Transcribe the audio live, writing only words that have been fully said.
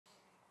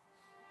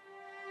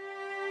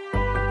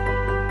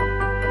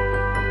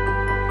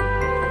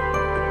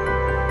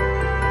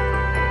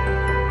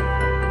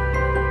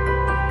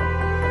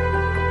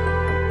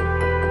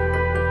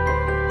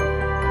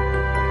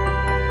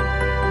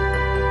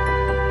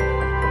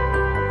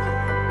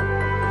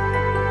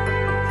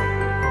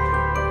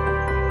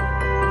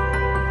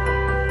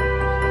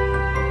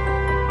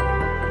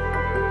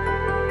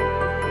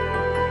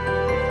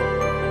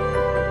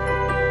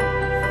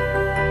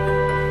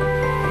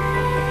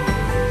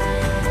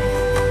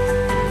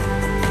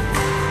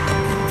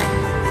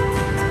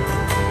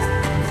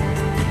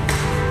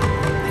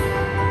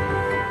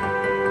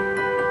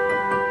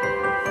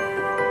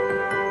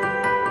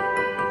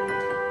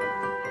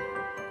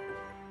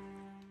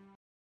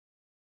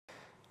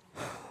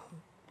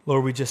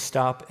Lord, we just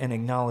stop and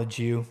acknowledge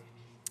you.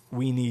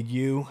 We need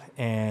you,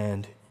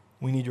 and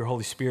we need your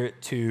Holy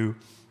Spirit to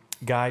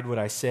guide what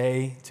I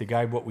say, to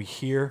guide what we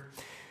hear.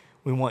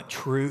 We want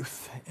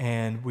truth,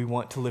 and we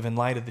want to live in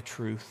light of the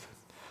truth.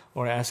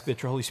 Lord, I ask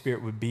that your Holy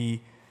Spirit would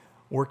be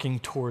working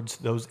towards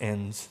those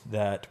ends,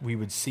 that we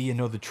would see and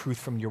know the truth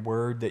from your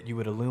word, that you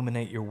would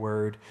illuminate your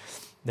word,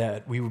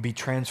 that we would be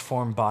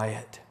transformed by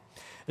it.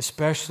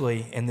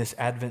 Especially in this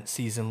Advent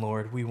season,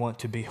 Lord, we want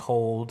to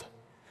behold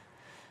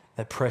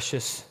that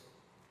precious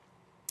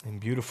and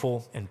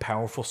beautiful and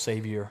powerful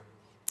Savior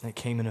that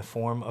came in the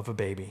form of a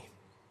baby.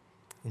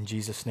 In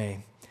Jesus'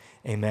 name,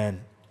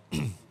 amen.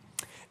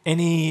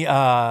 Any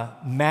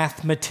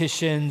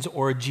mathematicians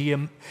or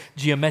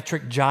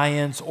geometric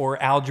giants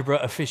or algebra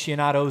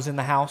aficionados in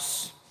the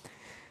house?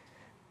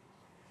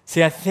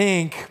 See, I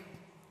think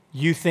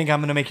you think I'm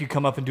going to make you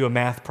come up and do a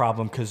math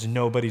problem because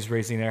nobody's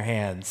raising their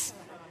hands.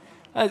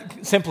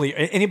 Simply,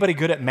 anybody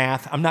good at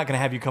math, I'm not going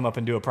to have you come up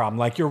and do a problem.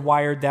 Like, you're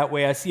wired that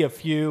way. I see a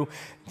few.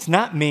 It's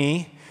not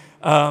me.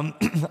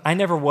 I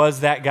never was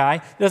that guy.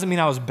 It doesn't mean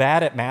I was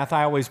bad at math.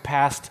 I always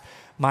passed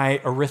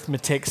my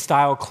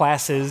arithmetic-style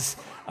classes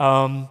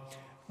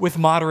with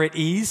moderate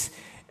ease.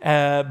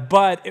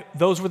 But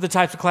those were the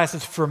types of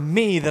classes for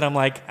me that I'm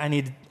like,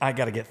 I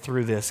got to get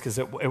through this because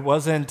it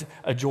wasn't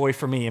a joy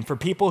for me. And for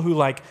people who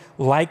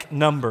like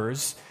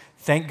numbers,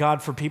 thank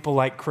God for people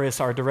like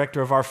Chris, our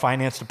director of our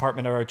finance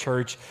department at our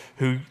church,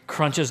 who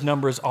crunches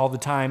numbers all the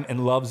time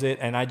and loves it.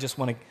 And I just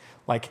want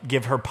to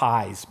give her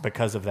pies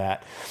because of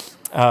that.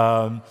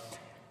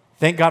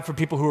 Thank God for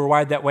people who are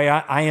wired that way.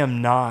 I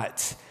am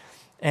not.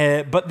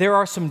 But there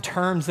are some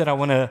terms that I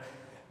want to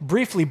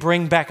briefly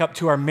bring back up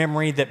to our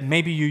memory that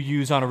maybe you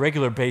use on a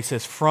regular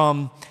basis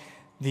from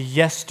the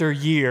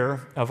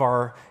yesteryear of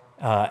our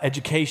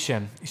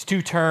education. These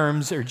two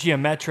terms are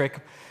geometric.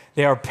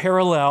 They are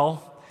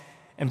parallel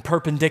and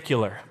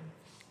perpendicular.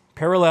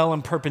 Parallel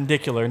and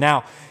perpendicular.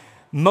 Now,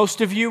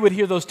 most of you would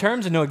hear those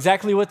terms and know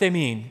exactly what they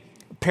mean.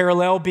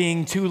 Parallel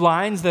being two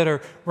lines that are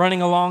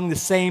running along the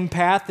same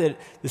path at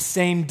the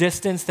same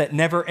distance that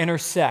never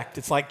intersect.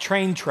 It's like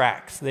train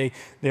tracks.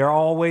 They're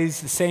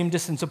always the same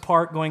distance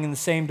apart, going in the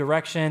same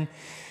direction.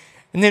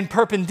 And then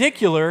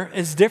perpendicular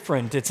is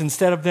different. It's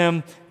instead of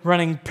them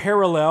running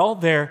parallel,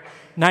 they're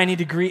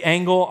 90-degree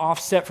angle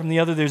offset from the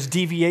other. There's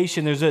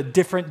deviation. There's a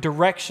different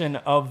direction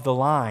of the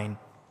line.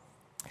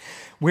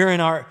 We're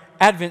in our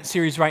Advent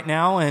series right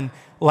now, and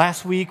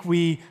last week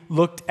we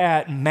looked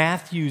at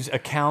Matthew's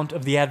account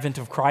of the advent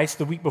of Christ.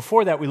 The week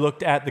before that, we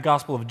looked at the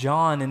Gospel of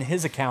John and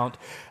his account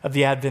of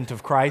the advent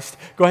of Christ.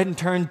 Go ahead and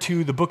turn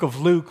to the book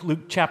of Luke,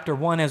 Luke chapter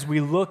 1, as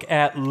we look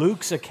at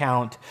Luke's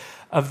account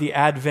of the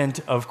advent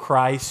of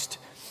Christ.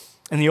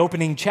 In the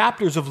opening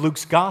chapters of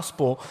Luke's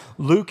Gospel,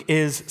 Luke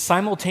is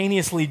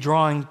simultaneously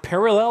drawing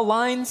parallel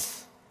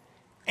lines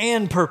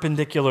and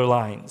perpendicular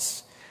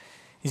lines.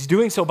 He's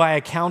doing so by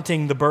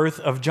accounting the birth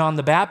of John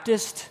the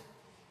Baptist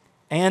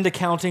and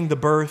accounting the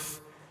birth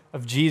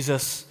of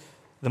Jesus,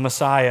 the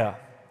Messiah.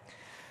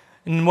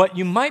 And what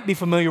you might be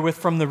familiar with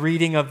from the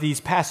reading of these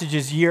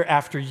passages year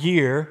after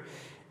year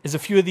is a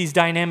few of these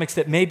dynamics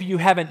that maybe you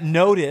haven't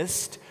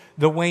noticed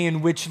the way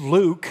in which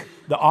Luke,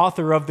 the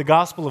author of the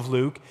Gospel of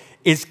Luke,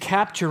 is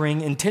capturing,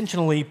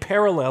 intentionally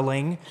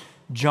paralleling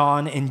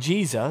John and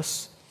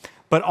Jesus,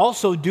 but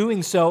also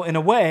doing so in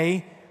a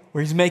way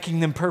where he's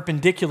making them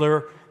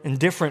perpendicular and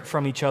different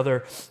from each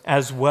other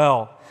as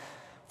well.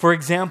 For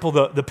example,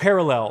 the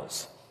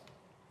parallels.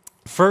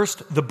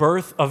 First, the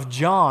birth of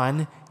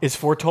John is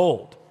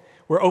foretold.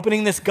 We're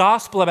opening this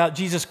gospel about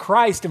Jesus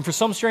Christ, and for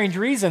some strange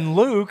reason,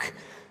 Luke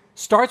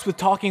starts with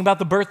talking about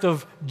the birth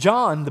of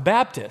John the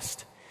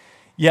Baptist.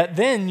 Yet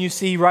then you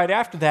see right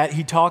after that,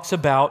 he talks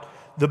about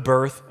the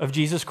birth of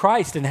Jesus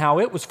Christ and how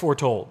it was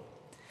foretold.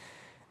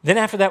 Then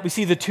after that, we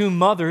see the two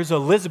mothers,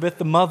 Elizabeth,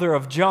 the mother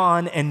of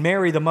John, and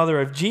Mary, the mother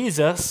of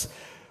Jesus.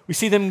 We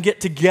see them get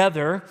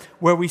together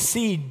where we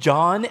see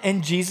John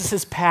and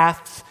Jesus'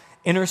 paths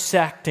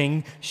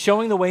intersecting,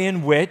 showing the way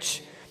in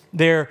which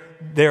their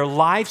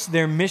lives,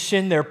 their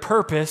mission, their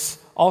purpose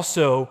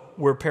also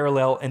were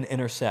parallel and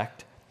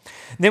intersect.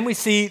 Then we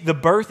see the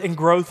birth and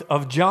growth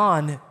of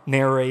John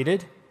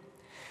narrated,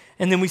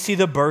 and then we see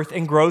the birth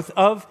and growth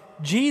of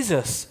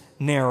Jesus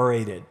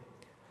narrated.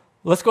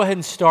 Let's go ahead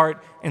and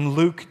start in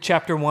Luke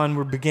chapter 1.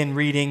 We'll begin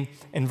reading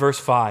in verse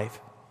 5.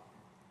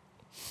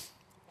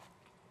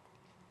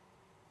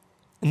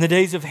 In the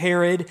days of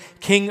Herod,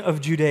 king of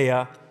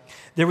Judea,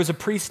 there was a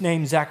priest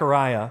named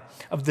Zechariah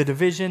of the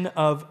division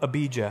of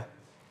Abijah.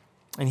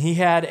 And he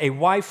had a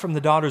wife from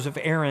the daughters of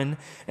Aaron,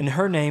 and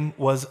her name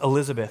was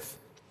Elizabeth.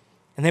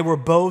 And they were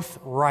both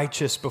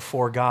righteous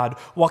before God,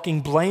 walking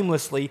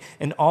blamelessly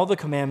in all the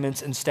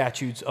commandments and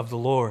statutes of the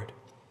Lord.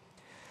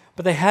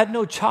 But they had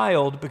no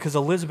child because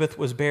Elizabeth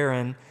was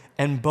barren,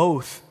 and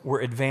both were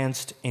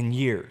advanced in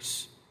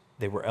years.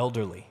 They were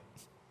elderly.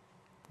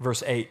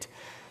 Verse 8.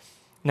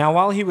 Now,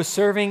 while he was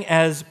serving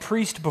as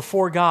priest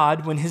before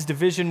God, when his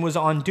division was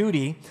on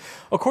duty,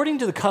 according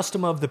to the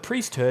custom of the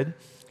priesthood,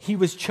 he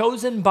was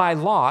chosen by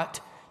lot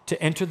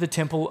to enter the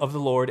temple of the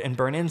Lord and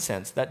burn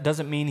incense. That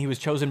doesn't mean he was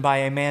chosen by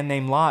a man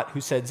named Lot who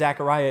said,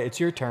 Zechariah, it's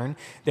your turn.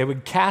 They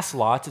would cast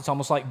lots. It's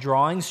almost like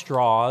drawing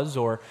straws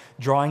or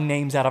drawing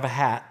names out of a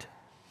hat.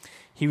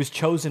 He was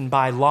chosen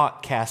by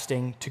lot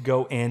casting to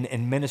go in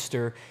and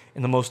minister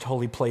in the most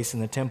holy place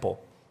in the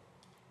temple.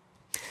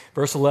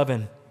 Verse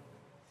 10,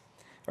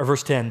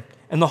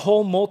 and the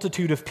whole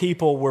multitude of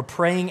people were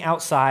praying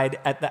outside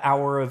at the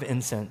hour of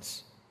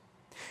incense.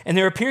 And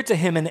there appeared to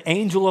him an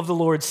angel of the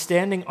Lord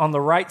standing on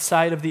the right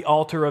side of the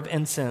altar of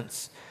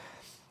incense.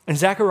 And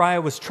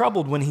Zechariah was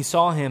troubled when he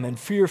saw him, and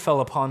fear fell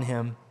upon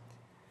him.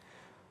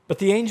 But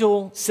the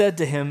angel said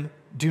to him,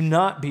 do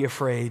not be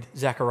afraid,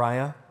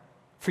 Zechariah,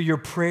 for your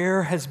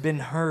prayer has been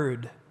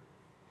heard.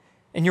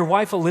 And your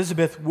wife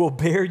Elizabeth will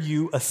bear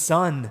you a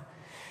son,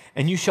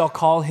 and you shall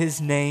call his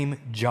name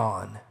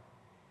John.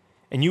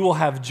 And you will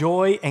have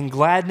joy and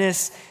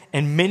gladness,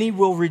 and many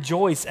will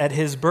rejoice at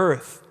his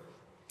birth.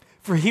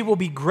 For he will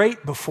be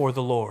great before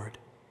the Lord.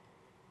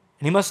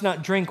 And he must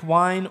not drink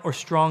wine or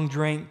strong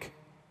drink.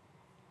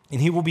 And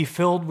he will be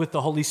filled with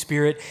the Holy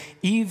Spirit,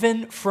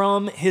 even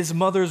from his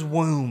mother's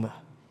womb.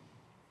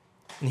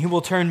 And he will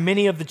turn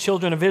many of the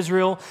children of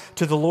Israel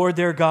to the Lord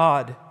their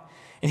God.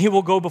 And he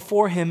will go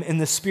before him in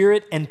the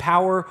spirit and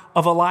power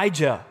of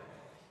Elijah,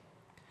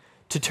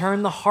 to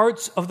turn the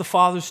hearts of the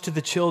fathers to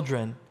the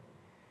children,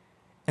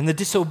 and the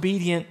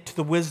disobedient to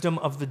the wisdom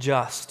of the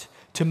just,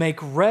 to make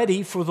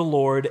ready for the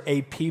Lord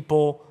a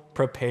people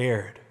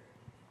prepared.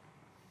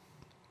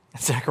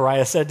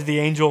 Zechariah said to the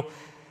angel,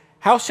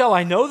 how shall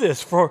I know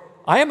this? For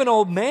I am an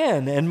old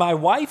man, and my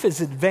wife is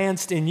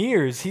advanced in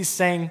years. He's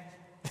saying,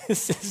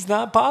 this is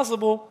not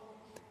possible.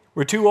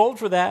 We're too old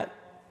for that.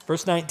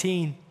 Verse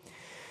 19.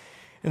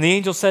 And the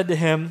angel said to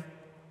him,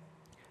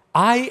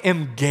 I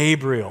am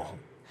Gabriel.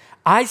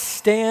 I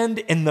stand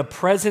in the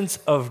presence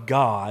of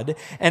God,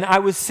 and I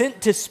was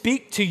sent to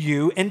speak to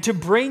you and to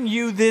bring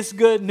you this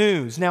good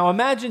news. Now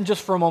imagine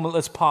just for a moment,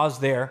 let's pause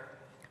there.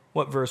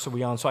 What verse are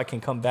we on so I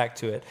can come back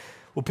to it?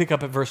 We'll pick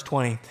up at verse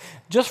 20.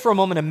 Just for a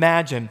moment,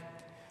 imagine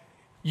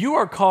you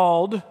are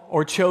called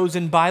or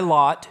chosen by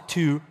Lot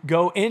to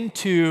go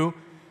into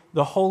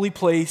the holy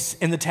place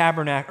in the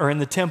tabernacle or in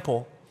the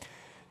temple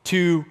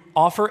to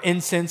offer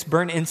incense,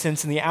 burn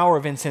incense in the hour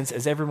of incense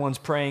as everyone's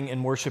praying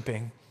and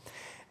worshiping.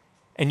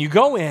 And you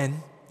go in,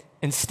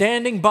 and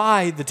standing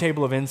by the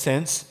table of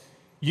incense,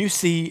 you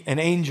see an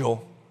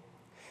angel.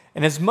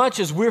 And as much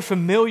as we're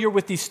familiar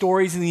with these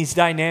stories and these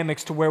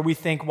dynamics to where we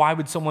think, why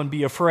would someone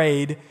be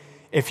afraid?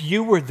 If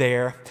you were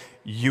there,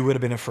 you would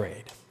have been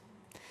afraid.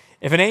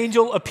 If an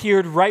angel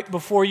appeared right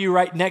before you,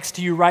 right next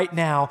to you right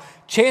now,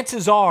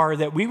 chances are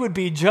that we would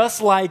be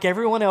just like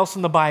everyone else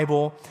in the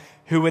Bible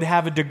who would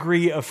have a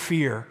degree of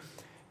fear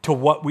to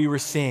what we were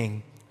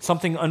seeing.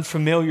 Something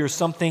unfamiliar,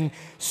 something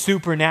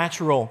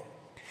supernatural.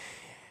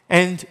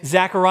 And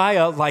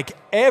Zechariah, like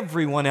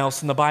everyone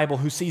else in the Bible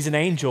who sees an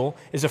angel,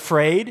 is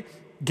afraid.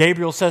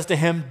 Gabriel says to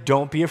him,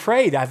 don't be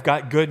afraid. I've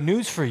got good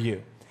news for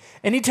you.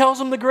 And he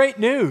tells him the great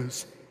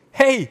news.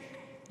 Hey,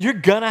 you're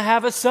going to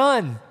have a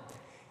son.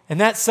 And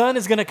that son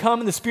is going to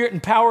come in the spirit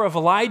and power of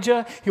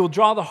Elijah. He will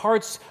draw the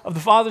hearts of the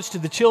fathers to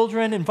the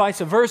children and vice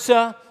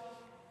versa.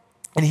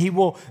 And he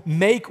will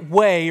make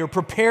way or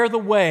prepare the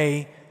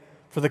way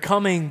for the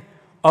coming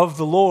of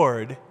the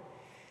Lord.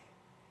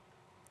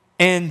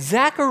 And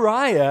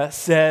Zechariah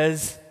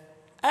says,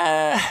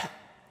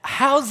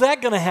 how's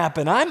that going to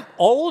happen? I'm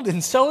old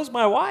and so is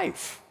my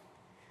wife.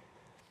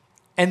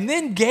 And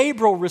then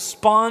Gabriel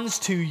responds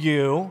to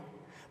you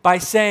by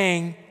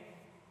saying,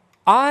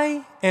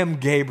 I am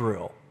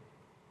Gabriel.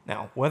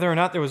 Now, whether or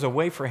not there was a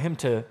way for him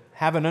to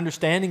have an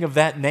understanding of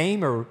that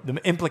name or the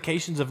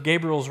implications of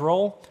Gabriel's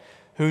role,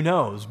 who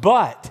knows?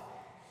 But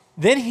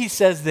then he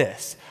says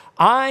this,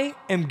 I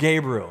am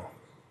Gabriel.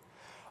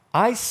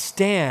 I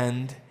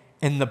stand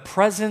in the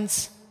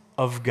presence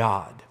of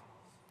God.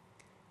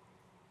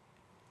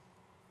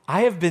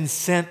 I have been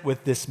sent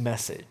with this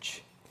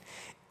message.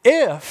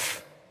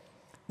 If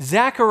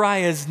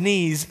Zechariah's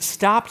knees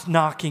stopped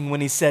knocking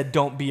when he said,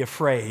 don't be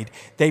afraid,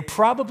 they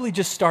probably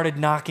just started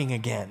knocking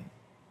again.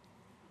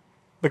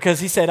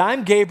 Because he said,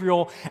 I'm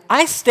Gabriel,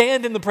 I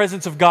stand in the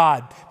presence of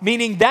God,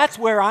 meaning that's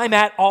where I'm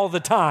at all the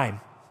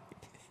time.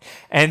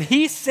 And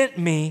he sent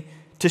me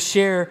to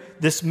share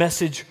this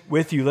message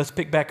with you. Let's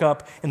pick back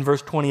up in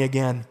verse 20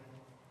 again.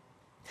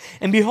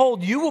 And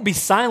behold, you will be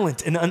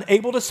silent and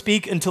unable to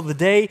speak until the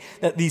day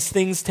that these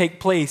things take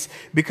place,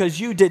 because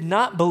you did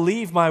not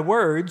believe my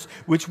words,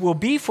 which will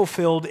be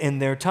fulfilled in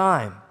their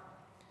time.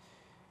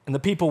 And the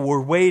people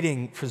were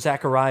waiting for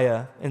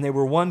Zechariah, and they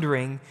were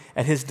wondering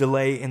at his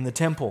delay in the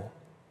temple.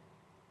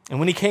 And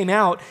when he came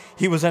out,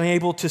 he was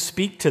unable to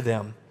speak to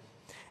them,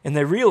 and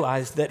they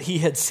realized that he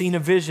had seen a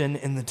vision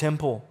in the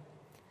temple.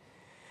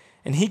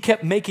 And he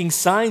kept making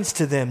signs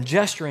to them,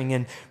 gesturing,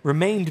 and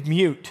remained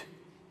mute.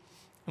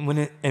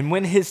 And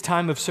when his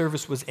time of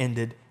service was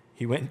ended,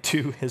 he went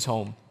to his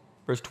home.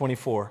 Verse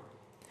 24.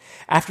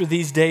 After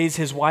these days,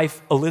 his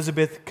wife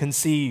Elizabeth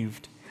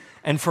conceived,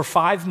 and for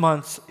 5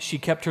 months she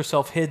kept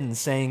herself hidden,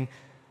 saying,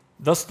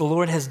 Thus the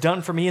Lord has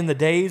done for me in the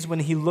days when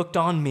he looked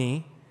on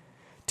me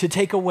to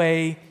take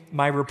away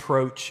my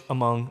reproach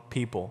among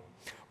people.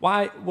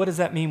 Why? What does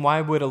that mean?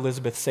 Why would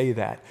Elizabeth say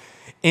that?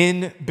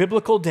 In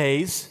biblical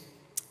days,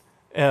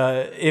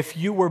 if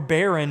you were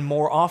barren,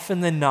 more often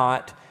than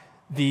not,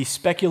 the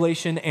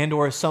speculation and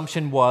or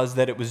assumption was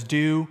that it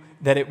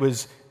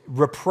was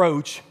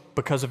reproach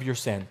because of your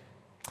sin.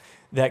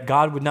 That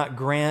God would not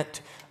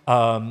grant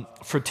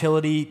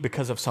fertility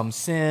because of some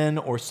sin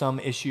or some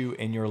issue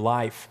in your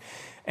life.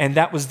 And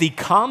that was the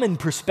common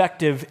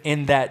perspective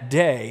in that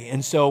day.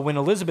 And so when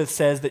Elizabeth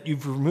says that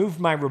you've removed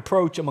my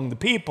reproach among the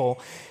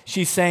people,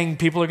 she's saying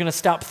people are going to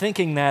stop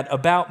thinking that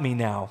about me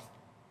now.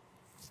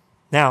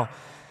 Now,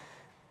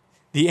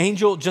 the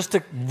angel, just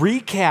to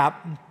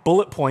recap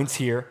bullet points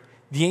here,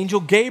 the angel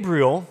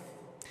Gabriel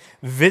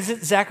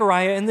visits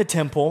Zechariah in the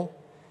temple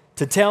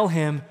to tell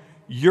him,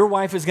 your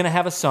wife is going to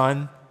have a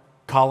son,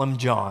 call him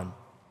John.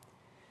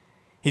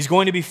 He's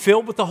going to be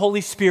filled with the Holy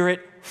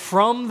Spirit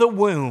from the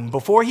womb.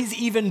 Before he's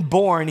even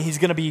born, he's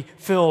going to be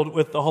filled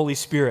with the Holy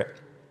Spirit.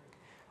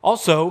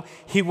 Also,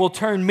 he will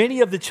turn many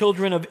of the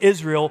children of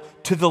Israel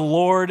to the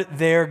Lord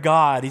their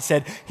God. He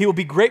said he will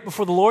be great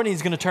before the Lord, and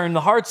he's going to turn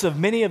the hearts of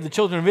many of the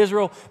children of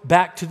Israel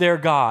back to their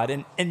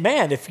God. And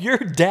man, if you're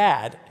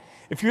dad,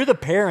 if you're the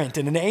parent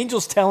and an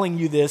angel's telling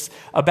you this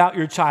about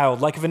your child,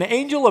 like if an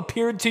angel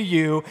appeared to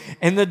you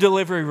in the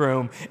delivery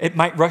room, it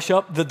might rush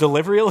up the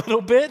delivery a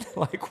little bit,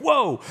 like,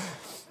 whoa.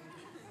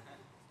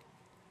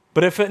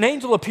 But if an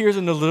angel appears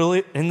in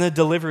the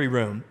delivery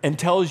room and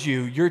tells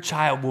you your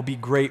child will be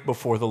great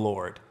before the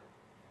Lord,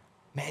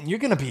 man, you're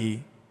going to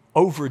be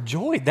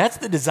overjoyed. That's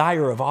the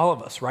desire of all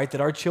of us, right? That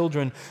our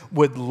children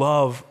would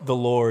love the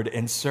Lord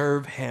and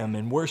serve him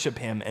and worship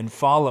him and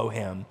follow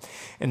him.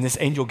 And this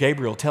angel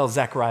Gabriel tells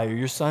Zechariah,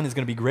 your son is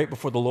going to be great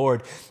before the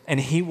Lord, and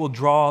he will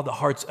draw the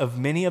hearts of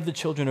many of the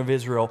children of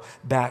Israel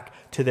back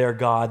to their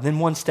God. Then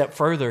one step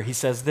further, he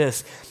says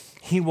this,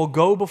 he will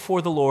go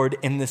before the Lord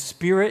in the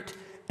spirit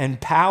and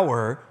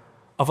power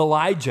of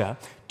Elijah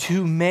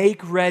to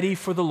make ready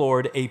for the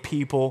Lord a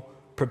people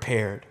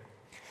prepared.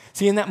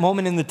 See, in that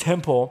moment in the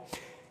temple,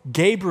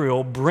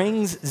 Gabriel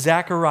brings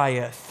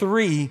Zechariah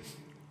 3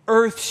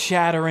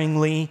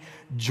 earth-shatteringly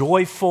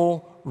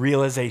joyful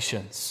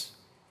realizations.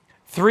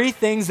 3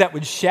 things that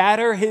would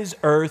shatter his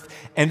earth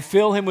and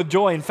fill him with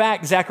joy. In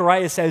fact,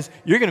 Zechariah says,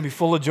 you're going to be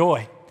full of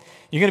joy.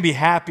 You're going to be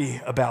happy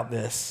about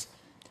this.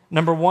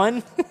 Number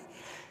 1,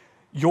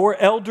 your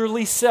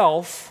elderly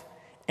self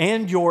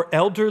and your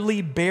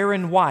elderly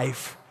barren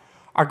wife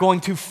are going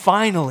to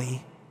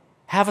finally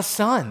have a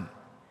son.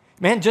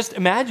 Man, just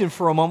imagine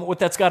for a moment what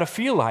that's got to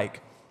feel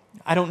like.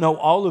 I don't know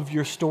all of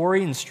your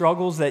story and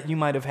struggles that you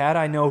might have had.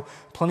 I know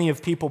plenty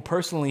of people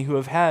personally who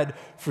have had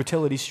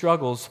fertility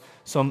struggles,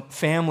 some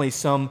family,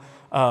 some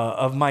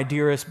of my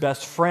dearest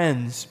best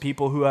friends,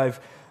 people who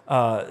I've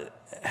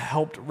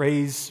helped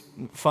raise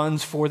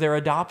funds for their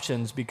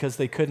adoptions because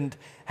they couldn't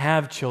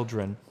have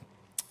children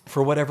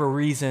for whatever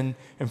reason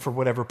and for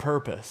whatever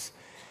purpose.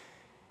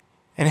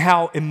 And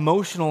how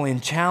emotional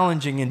and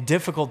challenging and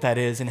difficult that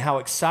is, and how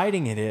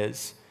exciting it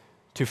is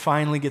to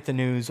finally get the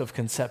news of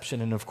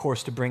conception and, of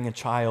course, to bring a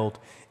child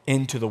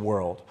into the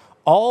world.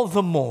 All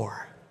the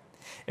more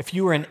if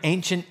you were an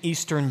ancient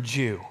Eastern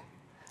Jew,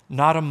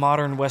 not a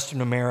modern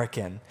Western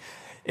American,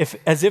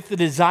 as if the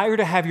desire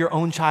to have your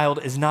own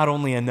child is not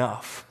only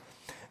enough,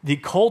 the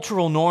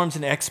cultural norms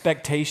and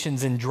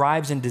expectations and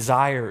drives and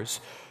desires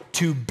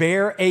to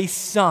bear a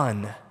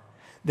son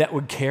that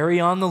would carry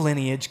on the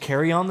lineage,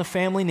 carry on the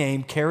family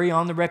name, carry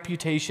on the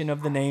reputation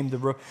of the name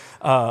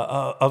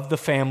of the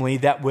family,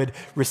 that would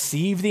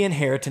receive the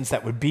inheritance,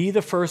 that would be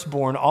the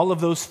firstborn, all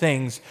of those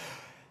things,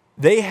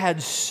 they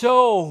had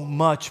so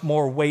much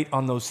more weight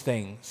on those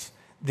things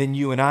than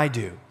you and I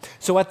do.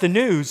 So at the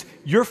news,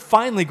 you're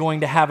finally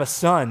going to have a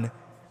son,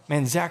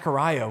 man,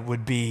 Zechariah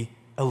would be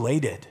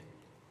elated.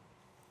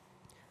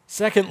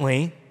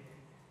 Secondly,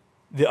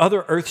 the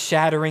other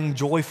earth-shattering,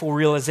 joyful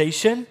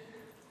realization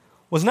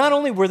was not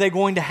only were they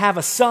going to have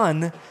a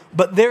son,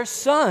 but their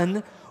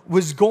son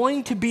was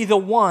going to be the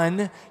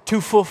one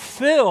to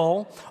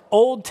fulfill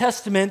Old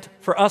Testament,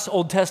 for us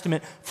Old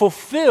Testament,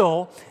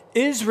 fulfill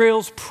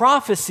Israel's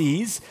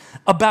prophecies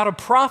about a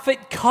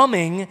prophet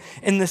coming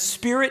in the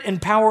spirit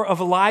and power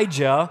of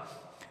Elijah,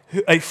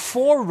 a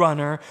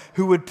forerunner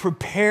who would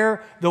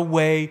prepare the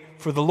way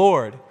for the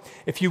Lord.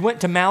 If you went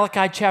to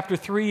Malachi chapter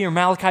 3 or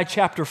Malachi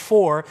chapter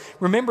 4,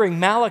 remembering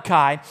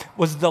Malachi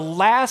was the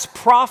last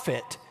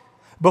prophet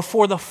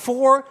before the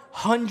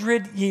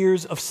 400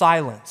 years of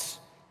silence.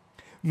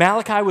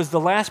 Malachi was the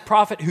last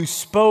prophet who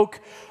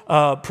spoke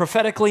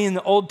prophetically in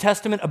the Old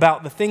Testament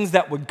about the things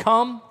that would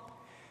come.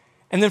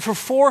 And then for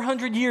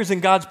 400 years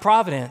in God's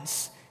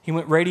providence, he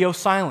went radio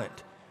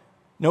silent.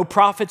 No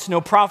prophets,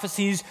 no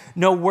prophecies,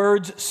 no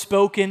words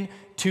spoken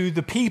to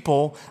the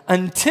people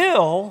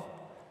until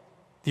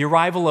the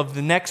arrival of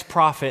the next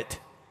prophet,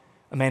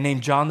 a man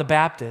named John the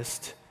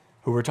Baptist,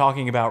 who we're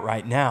talking about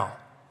right now.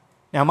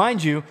 Now,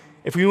 mind you,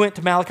 if we went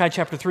to Malachi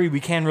chapter 3, we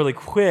can really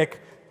quick.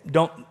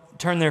 Don't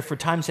turn there for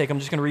time's sake. I'm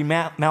just going to read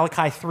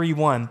Malachi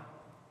 3:1.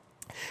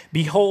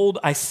 Behold,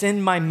 I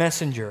send my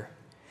messenger,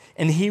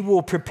 and he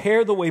will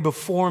prepare the way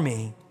before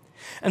me.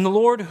 And the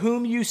Lord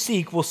whom you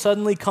seek will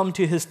suddenly come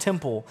to his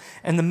temple,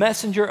 and the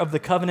messenger of the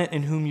covenant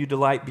in whom you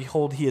delight,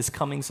 behold, he is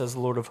coming, says the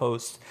Lord of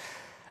hosts.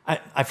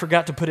 I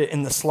forgot to put it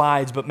in the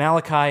slides, but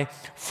Malachi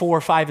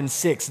 4, 5, and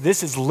 6,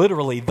 this is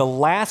literally the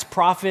last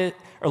prophet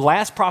or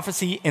last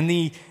prophecy in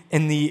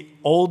the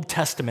Old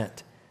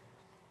Testament.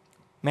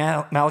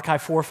 Malachi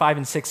 4, 5,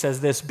 and 6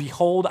 says this,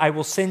 behold, I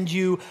will send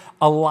you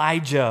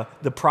Elijah,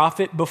 the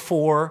prophet,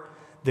 before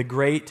the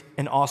great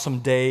and awesome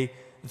day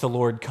that the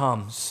Lord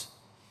comes.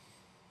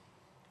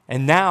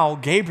 And now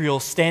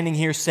Gabriel's standing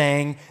here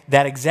saying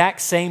that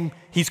exact same,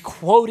 he's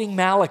quoting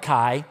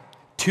Malachi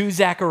to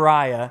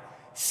Zechariah,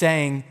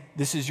 saying,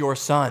 this is your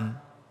son.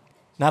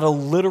 Not a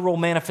literal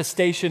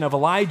manifestation of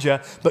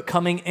Elijah, but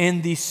coming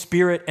in the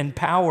spirit and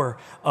power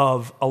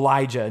of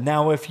Elijah.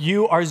 Now, if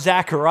you are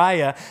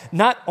Zechariah,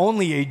 not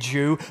only a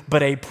Jew,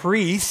 but a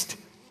priest,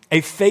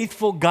 a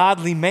faithful,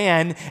 godly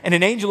man, and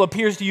an angel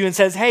appears to you and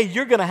says, hey,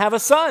 you're going to have a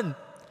son.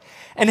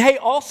 And hey,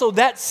 also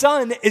that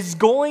son is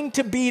going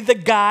to be the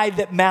guy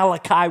that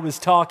Malachi was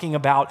talking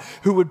about,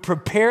 who would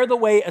prepare the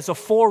way as a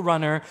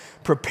forerunner,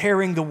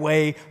 preparing the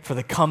way for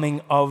the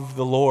coming of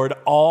the Lord.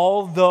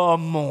 All the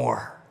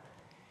more,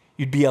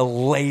 you'd be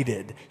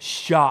elated,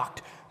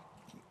 shocked,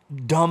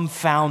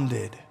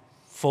 dumbfounded,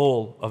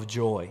 full of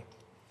joy.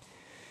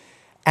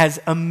 As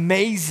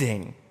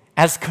amazing,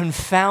 as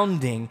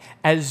confounding,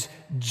 as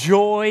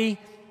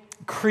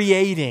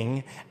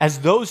joy-creating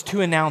as those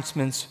two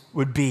announcements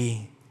would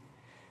be,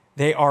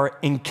 they are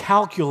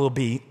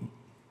incalculably,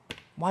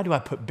 why do I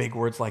put big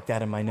words like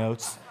that in my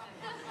notes?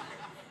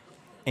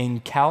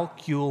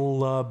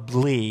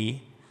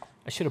 Incalculably,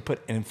 I should have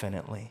put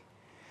infinitely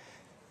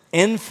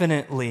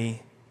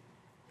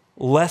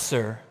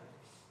lesser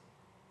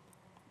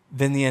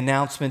than the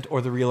announcement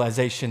or the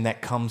realization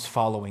that comes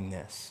following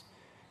this.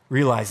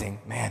 Realizing,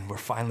 man, we're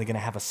finally going to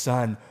have a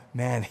son.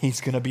 Man,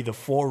 he's going to be the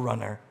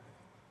forerunner.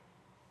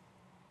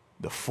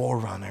 The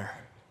forerunner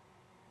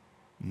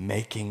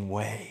making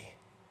way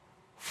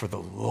for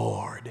the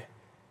Lord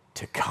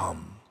to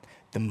come,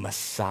 the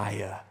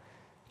Messiah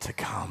to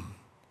come.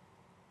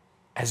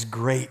 As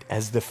great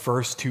as the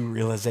first two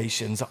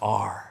realizations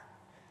are,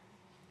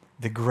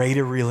 the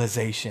greater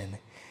realization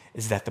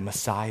is that the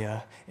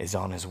Messiah is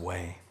on his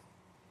way.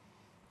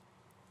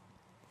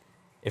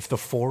 If the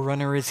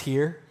forerunner is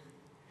here,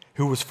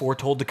 who was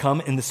foretold to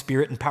come in the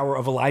spirit and power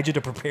of Elijah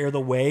to prepare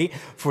the way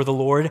for the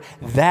Lord,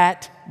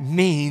 that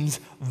means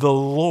the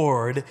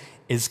Lord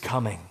is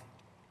coming.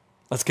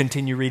 Let's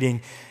continue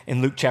reading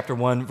in Luke chapter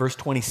 1, verse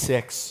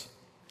 26,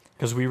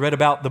 because we read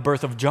about the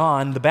birth of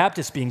John the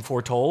Baptist being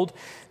foretold.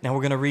 Now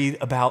we're going to read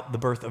about the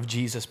birth of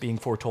Jesus being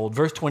foretold.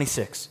 Verse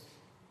 26.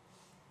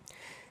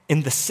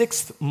 In the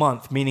 6th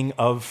month, meaning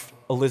of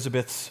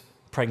Elizabeth's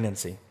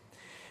pregnancy,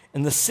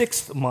 in the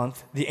 6th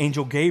month, the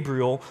angel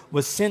Gabriel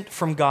was sent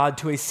from God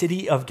to a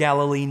city of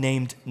Galilee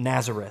named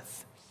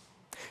Nazareth,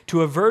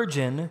 to a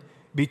virgin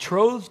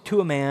betrothed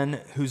to a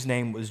man whose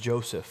name was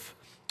Joseph,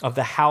 of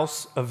the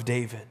house of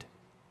David.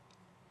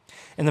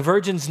 And the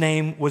virgin's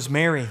name was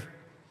Mary.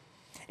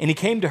 And he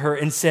came to her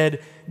and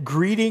said,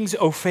 greetings,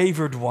 O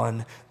favored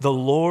one, the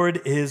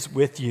Lord is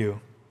with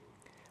you.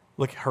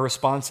 Look, her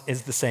response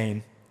is the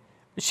same.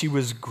 She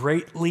was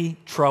greatly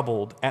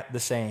troubled at the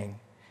saying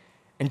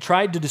and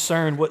tried to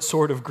discern what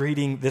sort of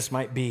greeting this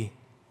might be.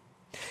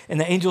 And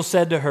the angel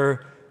said to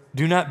her,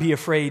 do not be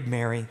afraid,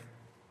 Mary,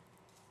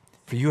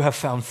 for you have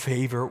found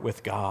favor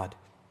with God.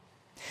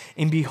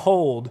 And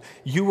behold,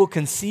 you will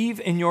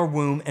conceive in your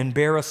womb and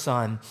bear a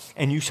son,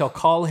 and you shall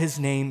call his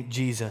name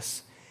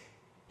Jesus.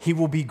 He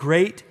will be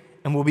great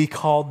and will be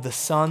called the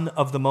Son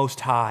of the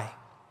Most High.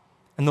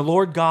 And the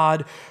Lord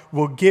God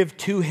will give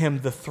to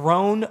him the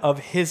throne of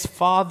his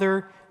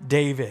father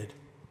David.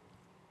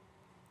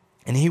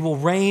 And he will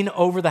reign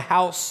over the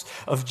house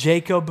of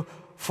Jacob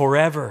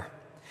forever.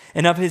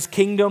 And of his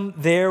kingdom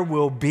there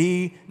will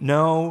be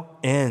no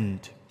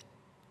end.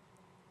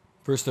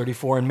 Verse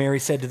 34, and Mary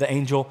said to the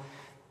angel,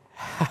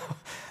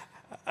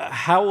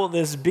 how will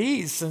this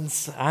be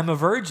since I'm a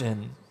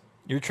virgin?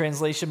 Your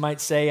translation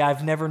might say,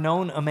 I've never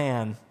known a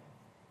man.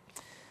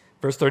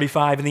 Verse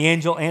 35, and the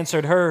angel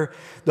answered her,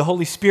 the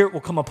Holy Spirit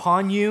will come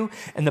upon you,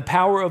 and the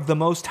power of the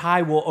Most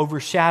High will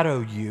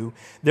overshadow you.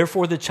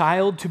 Therefore, the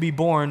child to be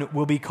born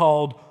will be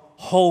called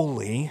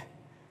Holy,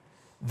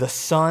 the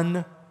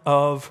Son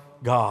of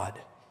God.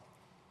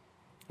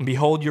 And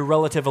behold, your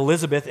relative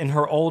Elizabeth in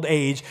her old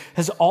age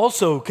has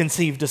also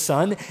conceived a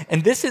son,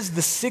 and this is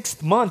the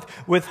 6th month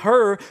with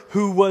her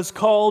who was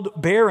called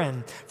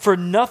barren, for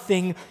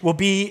nothing will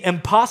be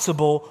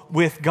impossible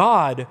with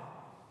God.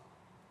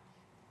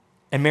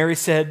 And Mary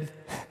said,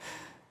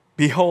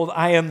 behold,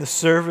 I am the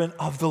servant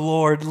of the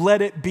Lord.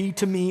 Let it be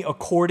to me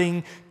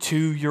according to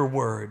your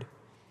word.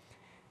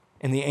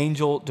 And the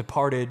angel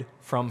departed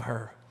from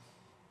her.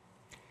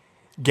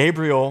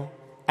 Gabriel,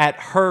 at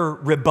her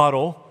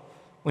rebuttal,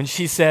 when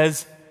she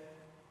says,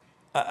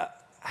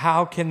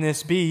 how can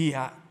this be?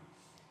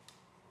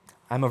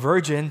 I'm a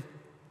virgin.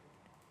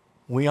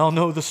 We all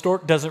know the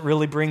stork doesn't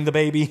really bring the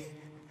baby.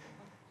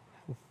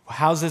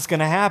 How's this going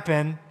to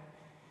happen?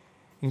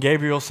 And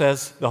Gabriel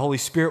says, the Holy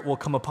Spirit will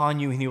come upon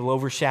you and he will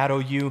overshadow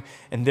you,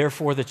 and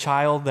therefore the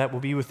child that will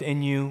be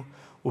within you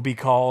will be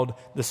called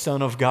the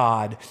Son of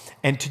God.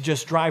 And to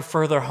just drive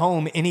further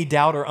home any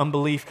doubt or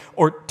unbelief,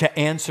 or to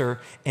answer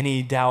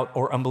any doubt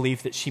or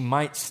unbelief that she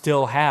might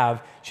still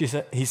have,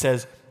 he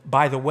says,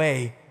 by the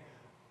way,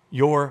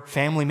 your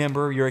family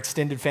member, your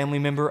extended family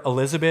member,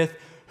 Elizabeth,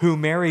 who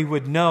Mary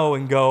would know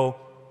and go,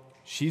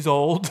 she's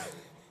old.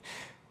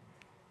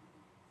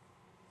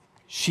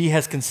 She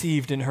has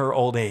conceived in her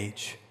old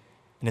age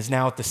and is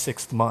now at the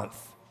 6th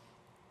month.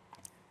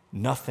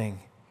 Nothing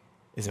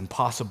is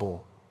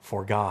impossible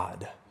for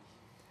God,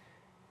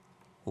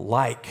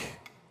 like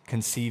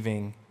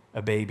conceiving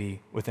a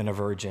baby within a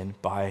virgin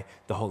by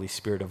the Holy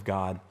Spirit of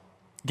God.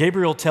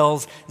 Gabriel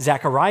tells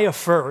Zechariah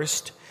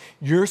first,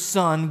 your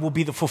son will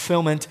be the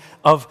fulfillment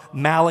of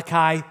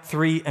Malachi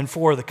 3 and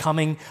 4, the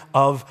coming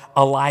of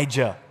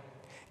Elijah.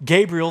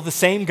 Gabriel, the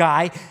same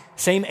guy,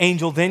 same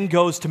angel, then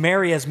goes to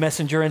Mary as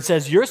messenger and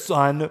says, your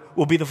son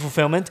will be the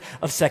fulfillment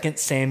of 2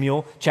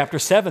 Samuel chapter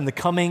 7, the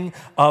coming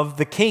of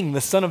the king, the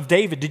son of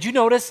David. Did you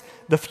notice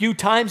the few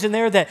times in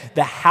there that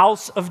the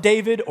house of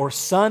David or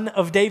son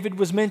of David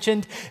was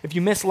mentioned? If you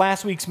missed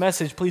last week's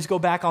message, please go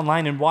back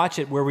online and watch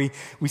it, where we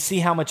see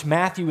how much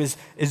Matthew is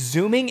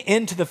zooming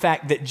into the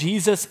fact that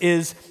Jesus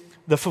is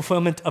the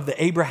fulfillment of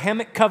the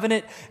Abrahamic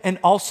covenant and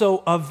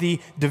also of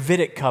the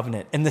Davidic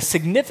covenant. And the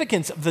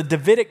significance of the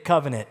Davidic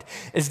covenant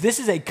is this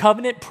is a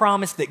covenant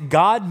promise that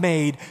God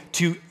made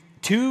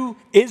to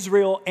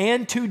Israel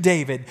and to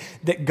David,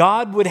 that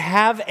God would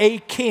have a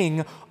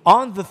king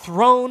on the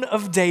throne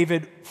of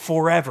David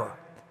forever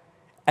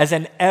as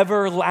an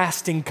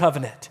everlasting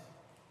covenant.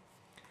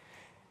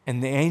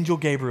 And the angel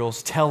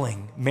Gabriel's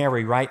telling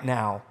Mary right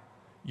now,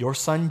 your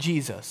son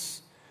Jesus,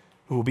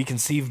 who will be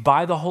conceived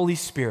by the Holy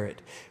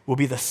Spirit, will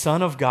be the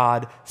Son of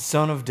God,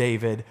 Son of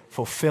David,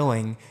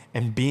 fulfilling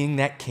and being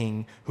that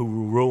king who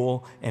will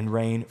rule and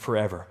reign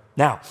forever.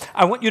 Now,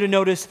 I want you to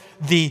notice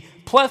the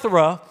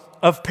plethora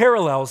of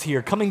parallels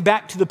here, coming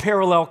back to the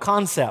parallel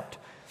concept,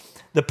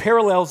 the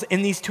parallels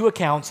in these two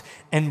accounts,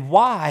 and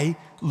why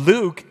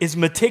Luke is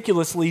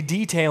meticulously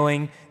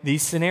detailing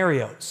these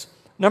scenarios.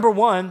 Number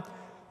one,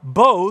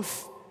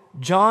 both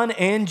John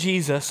and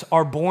Jesus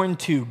are born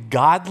to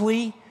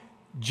godly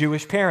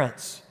Jewish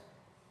parents.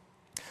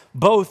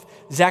 Both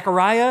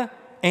Zechariah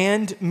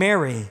and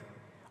Mary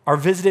are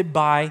visited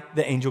by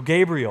the angel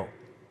Gabriel.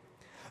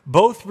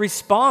 Both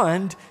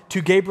respond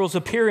to Gabriel's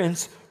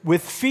appearance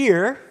with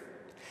fear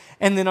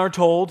and then are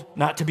told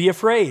not to be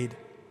afraid.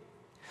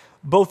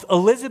 Both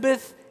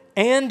Elizabeth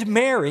and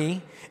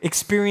Mary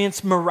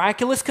experience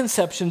miraculous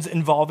conceptions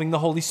involving the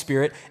Holy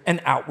Spirit and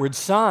outward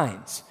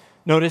signs.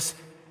 Notice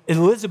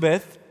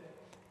Elizabeth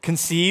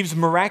conceives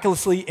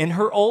miraculously in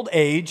her old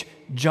age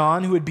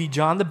John, who would be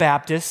John the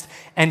Baptist,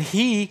 and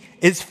he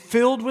is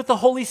filled with the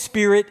Holy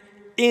Spirit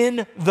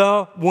in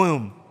the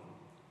womb.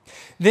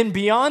 Then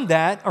beyond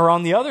that, or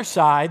on the other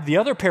side, the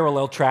other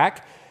parallel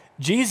track,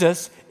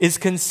 Jesus is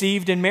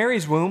conceived in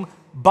Mary's womb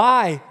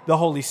by the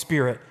Holy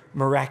Spirit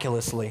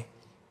miraculously.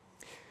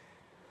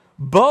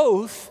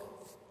 Both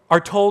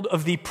are told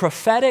of the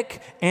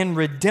prophetic and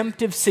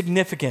redemptive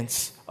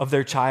significance of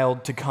their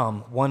child to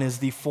come. One is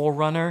the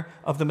forerunner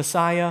of the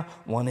Messiah,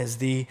 one is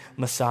the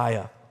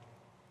Messiah.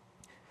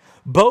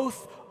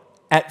 Both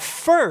at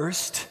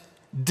first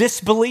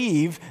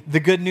disbelieve the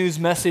good news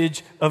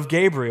message of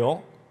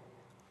Gabriel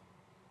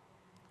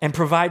and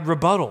provide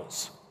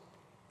rebuttals.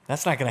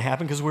 That's not going to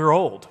happen because we're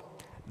old.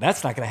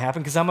 That's not going to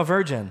happen because I'm a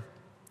virgin.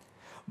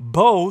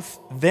 Both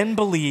then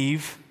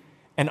believe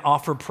and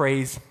offer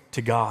praise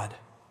to God.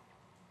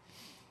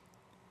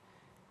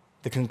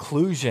 The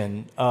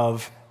conclusion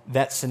of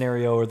that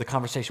scenario, or the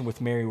conversation with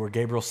Mary where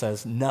Gabriel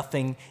says,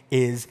 nothing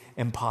is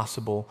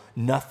impossible,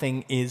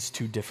 nothing is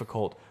too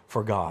difficult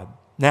for God.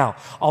 Now,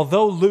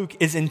 although Luke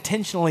is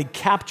intentionally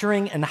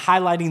capturing and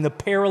highlighting the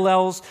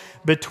parallels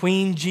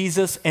between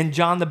Jesus and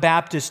John the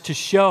Baptist to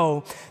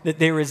show that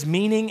there is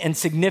meaning and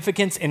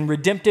significance in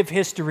redemptive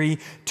history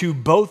to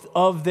both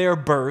of their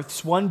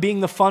births, one being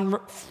the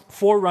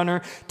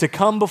forerunner to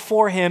come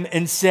before him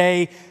and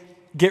say,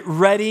 get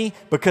ready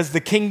because the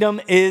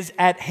kingdom is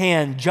at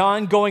hand.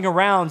 John going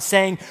around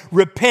saying,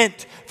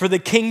 repent, for the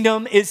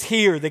kingdom is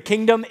here. The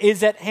kingdom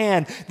is at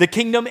hand. The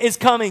kingdom is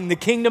coming. The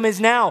kingdom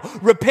is now.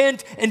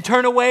 Repent and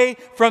turn away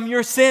from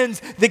your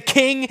sins. The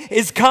king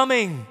is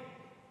coming.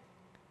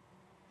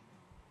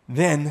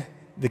 Then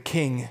the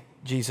king,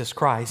 Jesus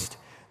Christ,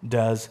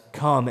 does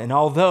come. And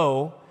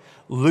although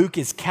Luke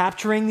is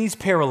capturing these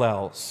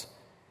parallels,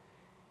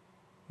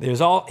 he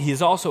is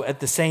also at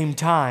the same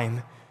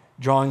time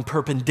drawing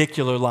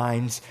perpendicular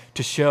lines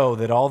to show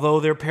that although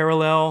they're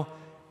parallel,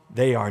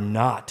 they are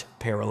not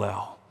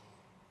parallel.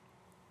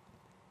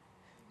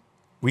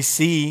 We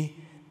see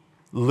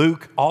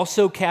Luke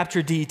also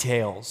capture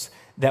details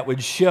that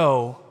would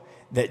show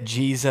that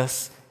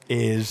Jesus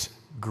is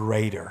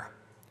greater,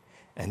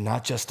 and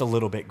not just a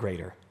little bit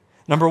greater.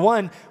 Number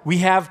one, we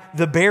have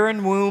the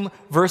barren womb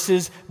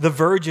versus the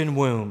virgin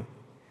womb.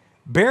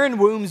 Barren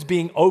wombs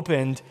being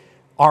opened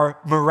are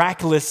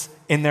miraculous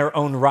in their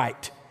own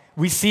right.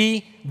 We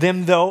see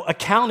them, though,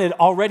 accounted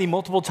already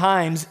multiple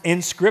times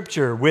in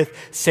Scripture with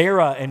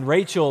Sarah and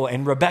Rachel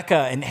and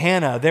Rebekah and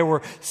Hannah. There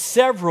were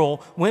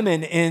several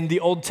women in the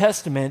Old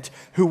Testament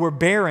who were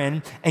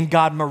barren, and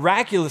God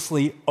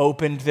miraculously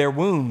opened their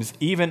wombs,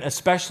 even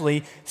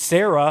especially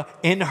Sarah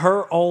in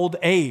her old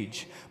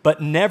age. But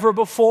never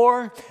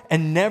before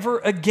and never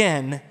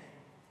again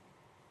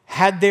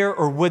had there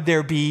or would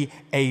there be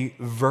a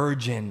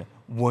virgin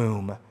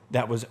womb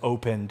that was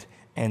opened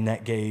and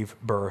that gave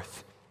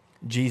birth.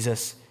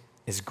 Jesus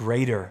is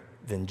greater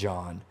than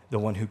John, the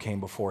one who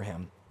came before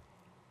him.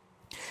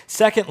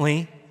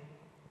 Secondly,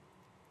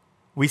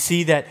 we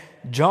see that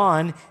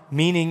John,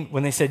 meaning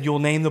when they said, you'll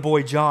name the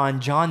boy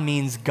John, John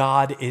means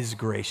God is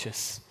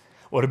gracious.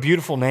 What a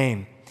beautiful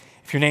name.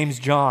 If your name's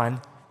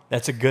John,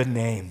 that's a good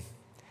name.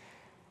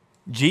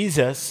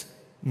 Jesus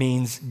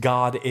means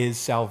God is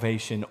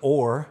salvation,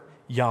 or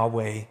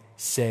Yahweh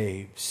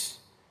saves.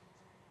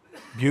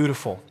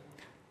 Beautiful.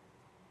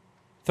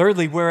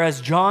 Thirdly,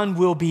 whereas John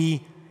will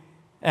be,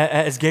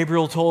 as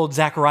Gabriel told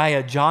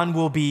Zechariah, John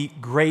will be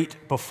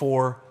great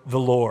before the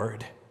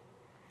Lord.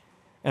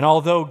 And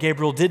although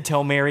Gabriel did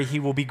tell Mary he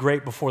will be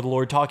great before the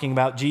Lord, talking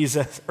about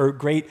Jesus, or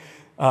great,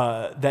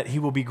 that he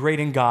will be great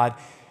in God,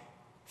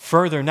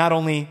 further, not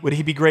only would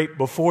he be great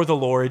before the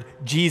Lord,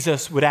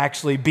 Jesus would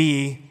actually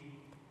be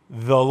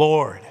the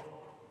Lord.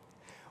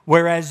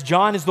 Whereas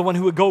John is the one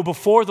who would go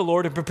before the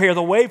Lord and prepare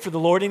the way for the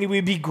Lord, and he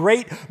would be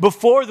great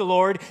before the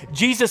Lord,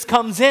 Jesus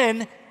comes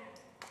in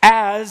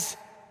as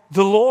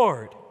the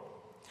Lord.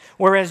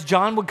 Whereas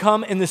John would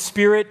come in the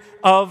spirit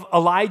of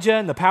Elijah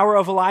and the power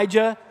of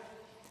Elijah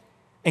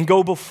and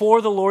go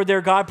before the Lord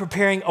their God,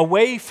 preparing a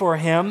way for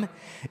him,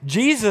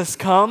 Jesus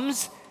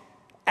comes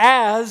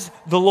as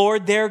the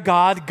Lord their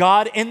God,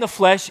 God in the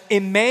flesh,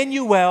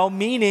 Emmanuel,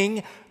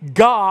 meaning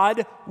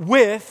God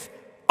with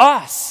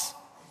us.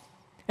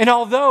 And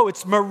although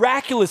it's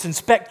miraculous and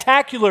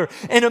spectacular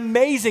and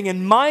amazing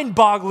and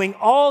mind-boggling,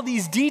 all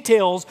these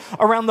details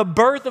around the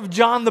birth of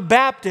John the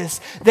Baptist,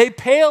 they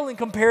pale in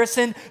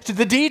comparison to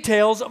the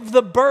details of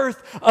the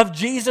birth of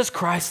Jesus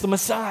Christ the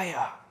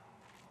Messiah.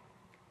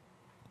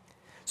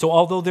 So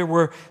although there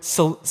were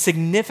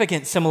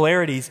significant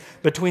similarities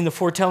between the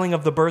foretelling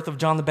of the birth of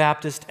John the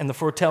Baptist and the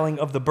foretelling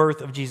of the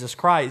birth of Jesus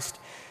Christ,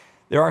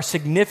 there are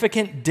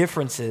significant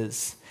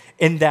differences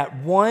in that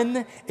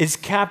one is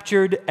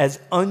captured as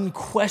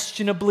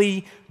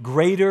unquestionably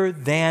greater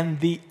than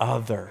the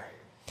other.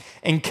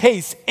 In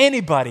case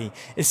anybody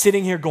is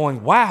sitting here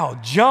going, wow,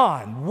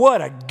 John,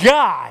 what a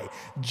guy.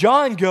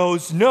 John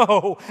goes,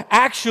 no,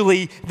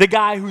 actually, the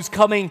guy who's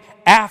coming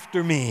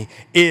after me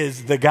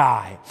is the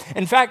guy.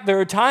 In fact, there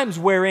are times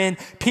wherein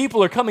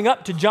people are coming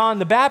up to John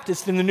the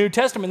Baptist in the New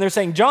Testament, and they're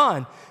saying,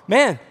 John,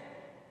 man,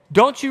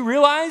 don't you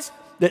realize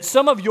that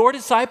some of your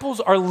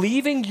disciples are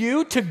leaving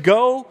you to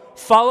go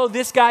follow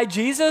this guy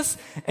Jesus?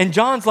 And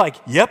John's like,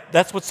 yep,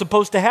 that's what's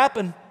supposed to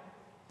happen.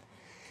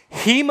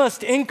 He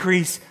must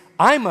increase,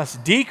 I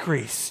must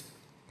decrease.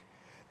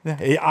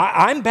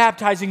 I'm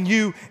baptizing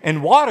you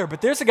in water,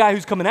 but there's a guy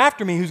who's coming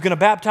after me who's going to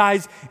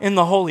baptize in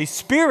the Holy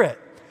Spirit,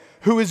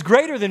 who is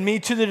greater than me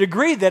to the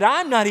degree that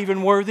I'm not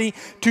even worthy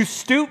to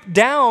stoop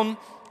down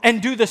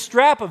and do the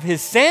strap of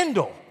his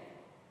sandal.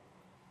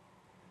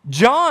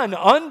 John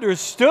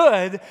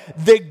understood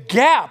the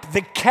gap,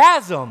 the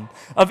chasm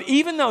of,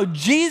 even though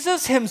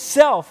Jesus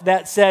himself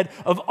that said,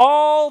 of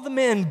all the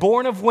men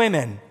born of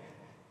women,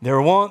 there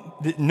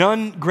was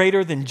none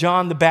greater than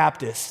John the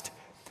Baptist.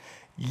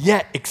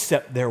 Yet,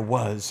 except there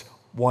was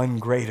one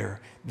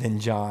greater than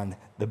John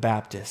the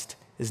Baptist,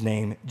 his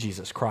name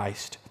Jesus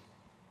Christ.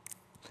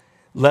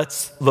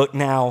 Let's look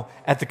now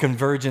at the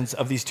convergence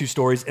of these two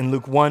stories in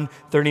Luke 1,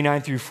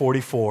 39 through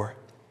 44.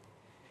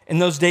 In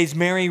those days,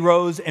 Mary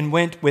rose and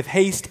went with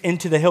haste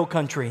into the hill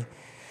country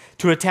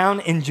to a town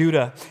in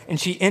Judah, and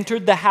she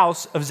entered the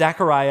house of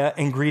Zechariah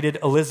and greeted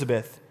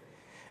Elizabeth.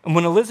 And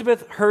when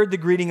Elizabeth heard the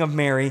greeting of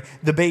Mary,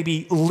 the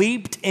baby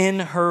leaped in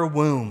her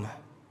womb.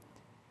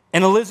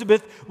 And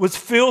Elizabeth was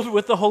filled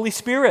with the Holy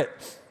Spirit.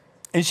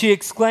 And she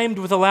exclaimed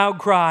with a loud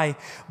cry,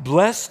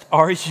 "Blessed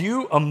are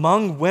you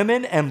among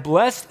women, and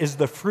blessed is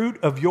the fruit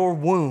of your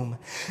womb.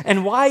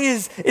 And why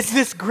is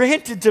this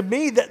granted to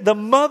me, that the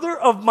mother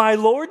of my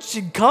Lord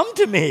should come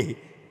to me?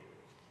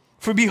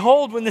 For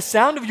behold, when the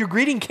sound of your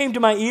greeting came to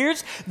my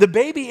ears, the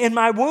baby in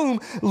my womb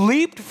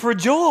leaped for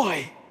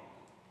joy.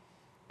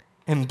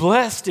 And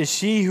blessed is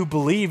she who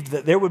believed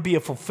that there would be a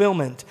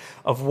fulfillment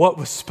of what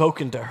was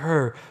spoken to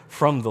her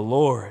from the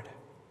Lord."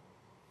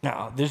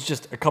 Now, there's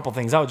just a couple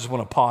things I would just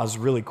want to pause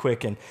really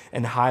quick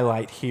and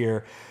highlight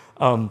here.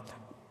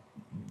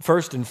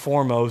 First and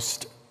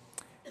foremost,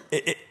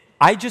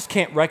 I just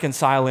can't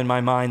reconcile in my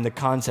mind the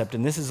concept,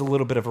 and this is a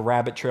little bit of a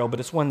rabbit trail, but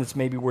it's one that's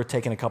maybe worth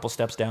taking a couple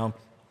steps down.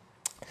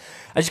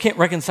 I just can't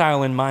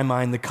reconcile in my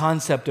mind the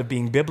concept of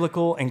being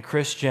biblical and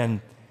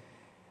Christian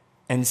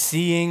and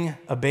seeing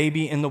a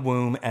baby in the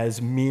womb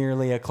as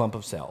merely a clump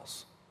of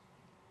cells.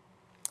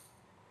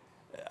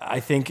 I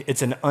think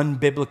it's an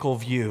unbiblical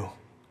view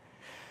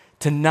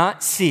to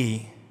not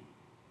see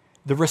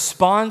the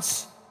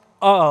response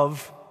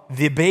of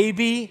the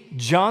baby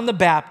John the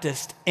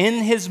Baptist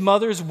in his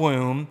mother's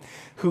womb,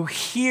 who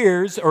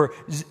hears, or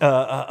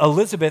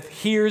Elizabeth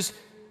hears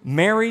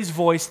Mary's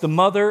voice, the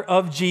mother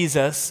of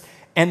Jesus,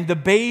 and the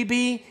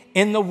baby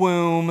in the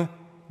womb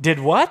did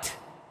what?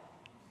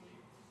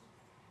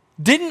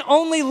 Didn't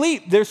only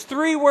leap. There's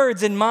 3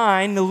 words in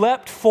mine,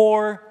 leapt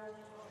for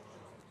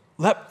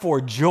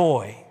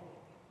joy.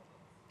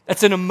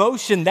 That's an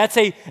emotion. That's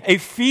a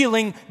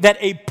feeling that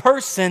a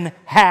person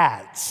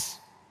has.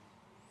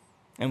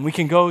 And we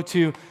can go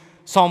to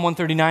Psalm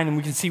 139 and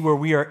we can see where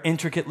we are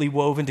intricately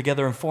woven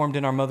together and formed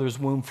in our mother's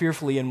womb,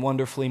 fearfully and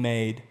wonderfully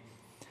made.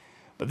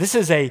 But this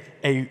is a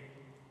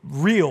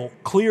real,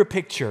 clear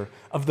picture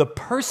of the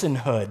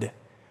personhood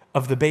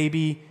of the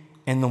baby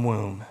in the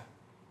womb.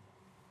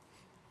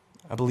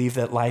 I believe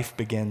that life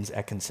begins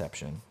at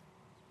conception.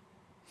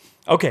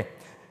 Okay,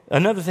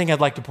 another thing I'd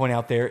like to point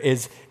out there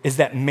is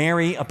that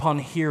Mary, upon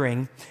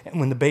hearing, and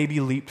when the baby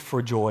leaped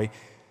for joy,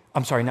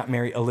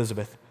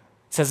 Elizabeth,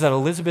 says that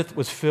Elizabeth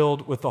was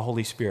filled with the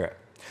Holy Spirit.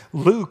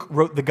 Luke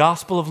wrote the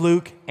Gospel of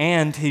Luke,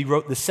 and he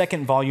wrote the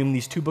 2nd volume,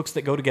 these 2 books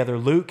that go together,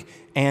 Luke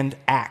and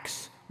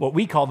Acts. What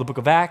we call the book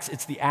of Acts,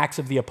 it's the Acts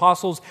of the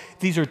Apostles.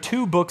 These are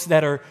 2 books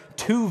that are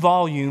 2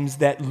 volumes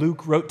that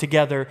Luke wrote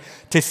together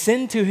to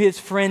send to his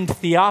friend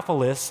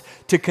Theophilus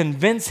to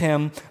convince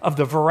him of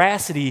the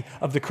veracity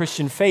of the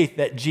Christian faith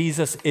that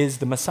Jesus is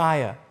the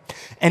Messiah.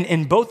 And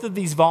in both of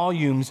these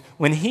volumes,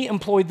 when he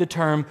employed the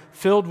term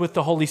filled with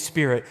the Holy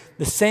Spirit,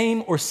 the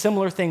same or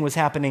similar thing was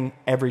happening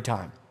every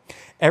time.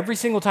 Every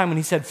single time when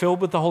he said filled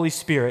with the Holy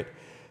Spirit,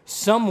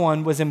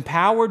 someone was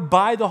empowered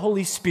by the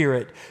Holy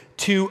Spirit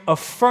to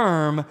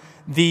affirm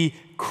the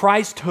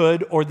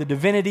Christhood or the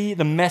divinity,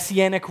 the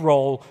messianic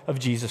role of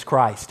Jesus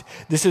Christ.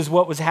 This is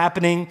what was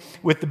happening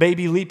with the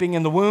baby leaping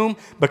in the womb,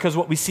 because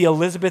what we see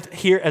Elizabeth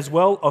here as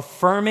well,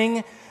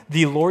 affirming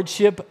the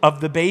lordship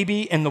of the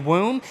baby in the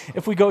womb.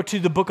 If we go to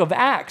the book of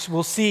Acts,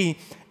 we'll see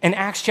in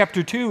Acts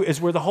chapter 2 is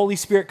where the Holy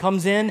Spirit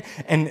comes in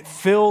and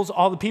fills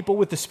all the people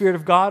with the Spirit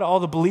of God, all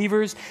the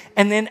believers.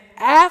 And then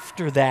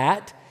after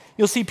that,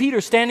 you'll see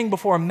Peter standing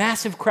before a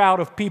massive crowd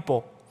of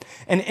people.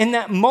 And in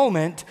that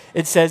moment,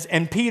 it says,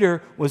 and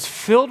Peter was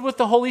filled with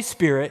the Holy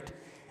Spirit,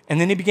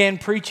 and then he began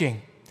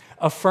preaching,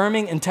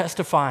 affirming and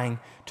testifying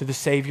to the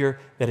Savior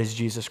that is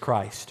Jesus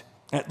Christ.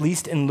 At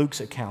least in Luke's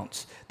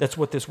accounts, that's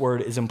what this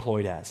word is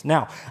employed as.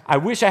 Now, I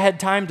wish I had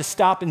time to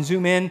stop and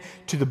zoom in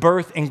to the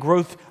birth and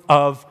growth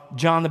of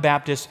John the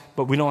Baptist,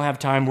 but we don't have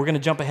time. We're going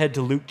to jump ahead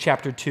to Luke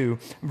chapter 2,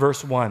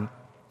 verse 1,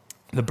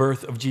 the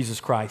birth of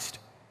Jesus Christ.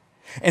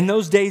 In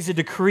those days, a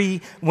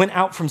decree went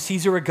out from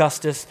Caesar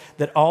Augustus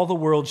that all the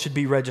world should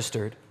be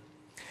registered.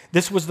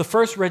 This was the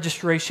first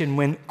registration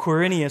when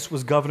Quirinius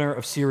was governor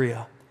of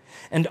Syria,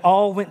 and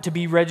all went to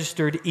be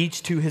registered,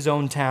 each to his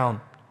own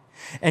town.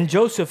 And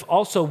Joseph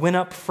also went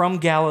up from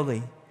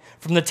Galilee,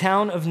 from the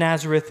town of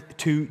Nazareth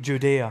to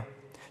Judea,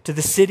 to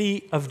the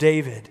city of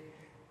David,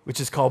 which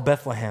is called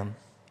Bethlehem,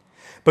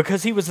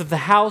 because he was of the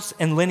house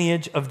and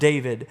lineage of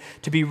David,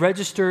 to be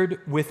registered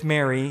with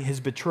Mary, his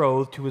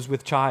betrothed, who was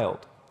with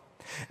child.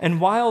 And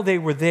while they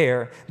were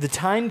there, the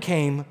time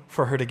came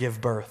for her to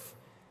give birth.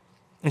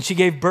 And she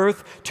gave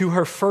birth to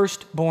her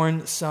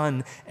firstborn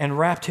son, and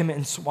wrapped him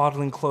in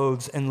swaddling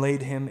clothes, and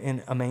laid him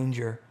in a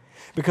manger,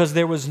 because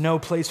there was no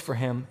place for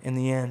him in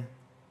the inn.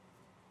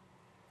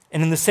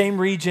 And in the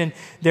same region,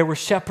 there were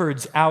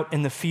shepherds out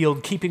in the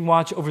field, keeping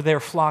watch over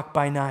their flock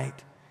by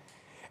night.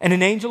 And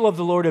an angel of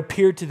the Lord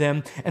appeared to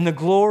them, and the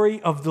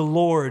glory of the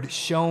Lord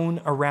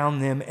shone around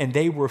them, and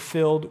they were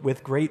filled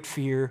with great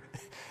fear,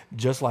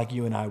 just like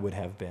you and I would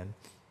have been.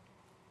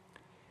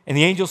 And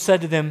the angel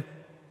said to them,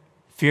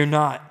 "Fear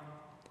not,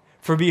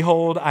 for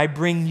behold, I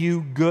bring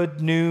you good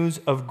news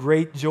of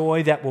great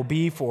joy that will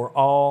be for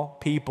all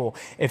people."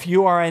 If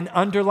you are an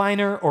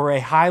underliner or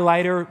a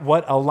highlighter,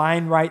 what a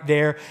line right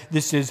there.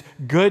 This is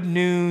good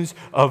news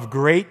of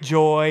great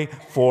joy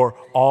for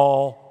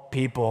all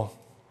people.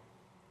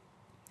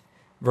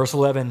 Verse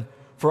 11,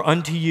 "For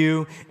unto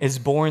you is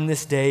born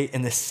this day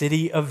in the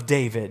city of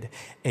David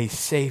a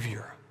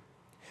Savior,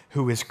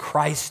 who is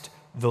Christ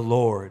the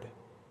Lord.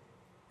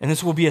 And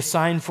this will be a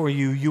sign for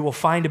you. You will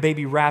find a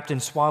baby wrapped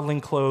in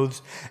swaddling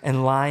clothes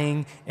and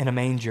lying in a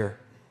manger."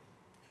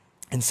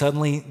 And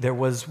suddenly there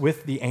was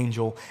with the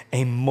angel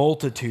a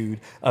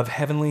multitude of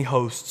heavenly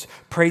hosts,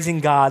 praising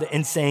God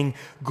and saying,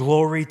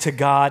 "Glory to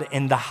God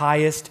in the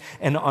highest,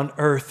 and on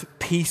earth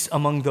peace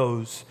among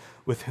those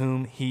with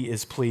whom he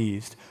is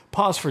pleased."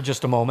 Pause for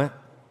just a moment.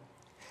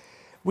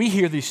 We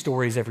hear these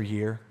stories every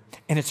year,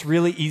 and it's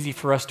really easy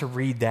for us to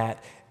read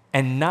that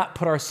and not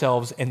put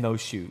ourselves in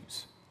those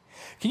shoes.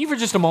 Can you for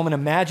just a moment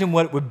imagine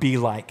what it would be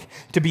like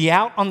to be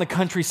out on the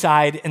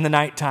countryside in the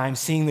nighttime,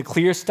 seeing the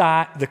clear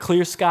sky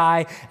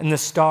and the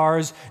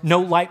stars,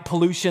 no light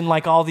pollution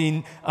like all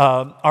the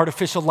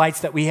artificial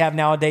lights that we have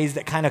nowadays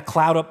that kind of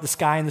cloud up the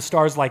sky and the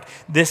stars like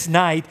this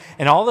night,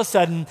 and all of a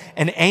sudden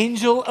an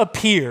angel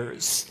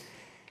appears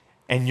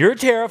And you're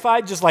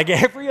terrified just like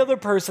every other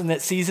person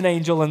that sees an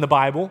angel in the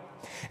Bible.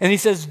 And he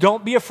says,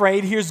 don't be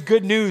afraid. Here's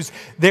good news.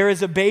 There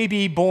is a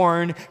baby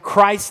born,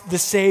 Christ the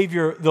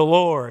Savior, the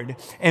Lord.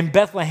 In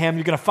Bethlehem,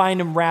 you're going to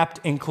find him wrapped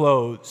in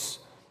clothes.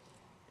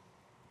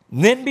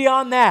 And then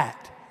beyond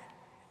that,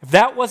 if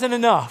that wasn't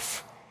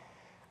enough,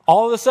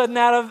 all of a sudden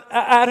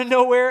out of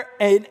nowhere,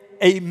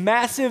 a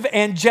massive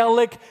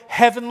angelic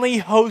heavenly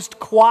host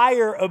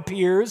choir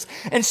appears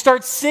and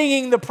starts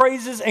singing the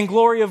praises and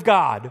glory of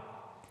God.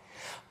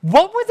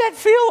 What would that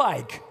feel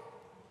like?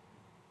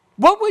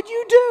 What would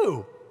you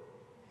do?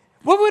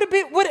 What would it be?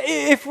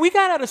 If we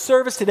got out of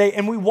service today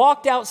and we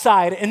walked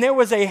outside and there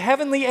was a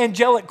heavenly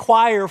angelic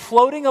choir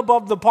floating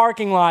above the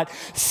parking lot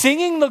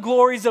singing the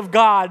glories of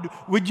God,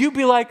 would you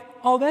be like,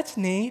 oh, that's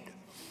neat?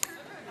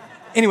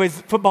 Anyways,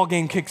 the football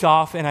game kicks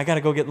off and I got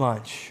to go get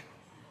lunch.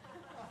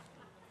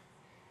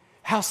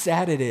 How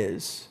sad it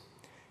is,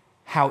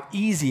 how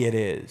easy it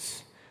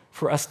is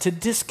for us to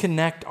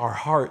disconnect our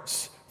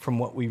hearts from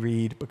what we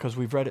read because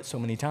we've read it so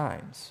many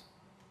times.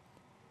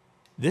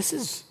 This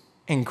is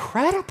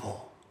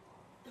incredible.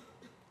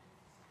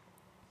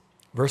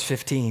 Verse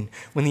 15,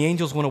 when the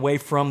angels went away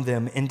from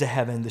them into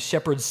heaven, the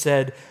shepherds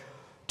said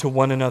to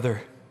one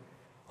another,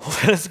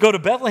 let us go to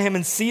Bethlehem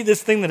and see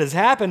this thing that has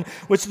happened,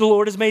 which the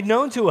Lord has made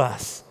known to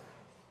us.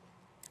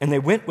 And they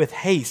went with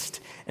haste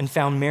and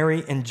found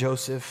Mary and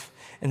Joseph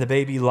and the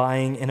baby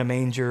lying in a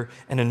manger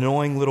and an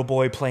annoying little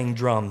boy playing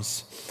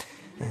drums.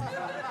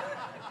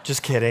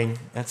 Just kidding.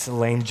 That's a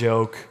lame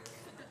joke.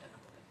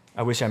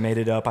 I wish I made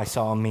it up. I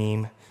saw a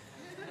meme.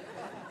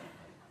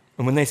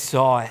 And when they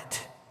saw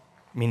it,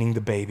 meaning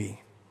the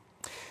baby,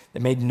 they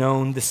made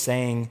known the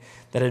saying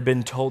that had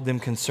been told them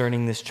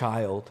concerning this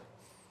child.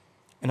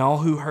 And all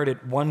who heard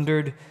it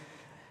wondered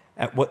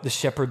at what the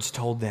shepherds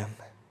told them.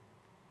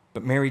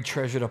 But Mary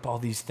treasured up all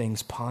these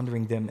things,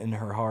 pondering them in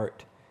her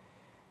heart.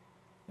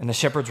 And the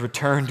shepherds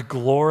returned,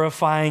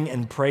 glorifying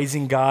and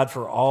praising God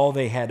for all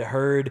they had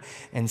heard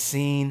and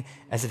seen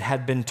as it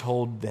had been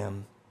told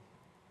them.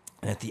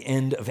 And at the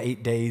end of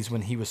 8 days,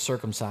 when he was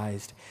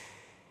circumcised,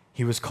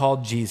 he was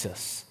called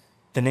Jesus,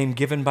 the name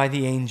given by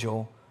the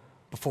angel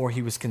before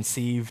he was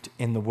conceived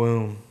in the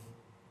womb.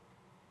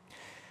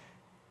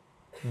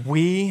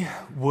 We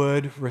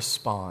would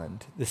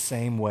respond the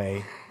same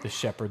way the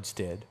shepherds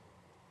did.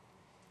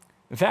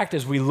 In fact,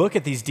 as we look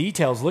at these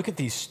details, look at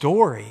these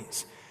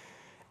stories,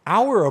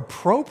 our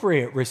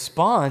appropriate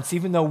response,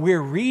 even though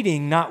we're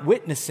reading, not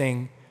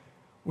witnessing,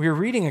 we're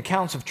reading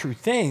accounts of true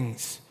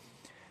things,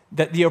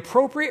 that the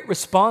appropriate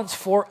response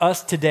for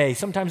us today,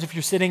 sometimes if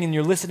you're sitting and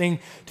you're listening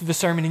to the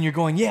sermon and you're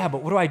going, yeah,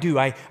 but what do?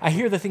 I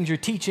hear the things you're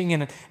teaching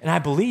and I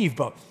believe,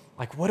 but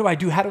like, what do I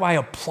do? How do I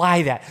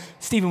apply that?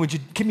 Stephen, would you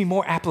give me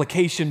more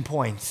application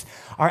points?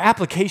 Our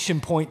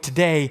application point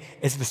today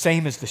is the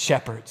same as the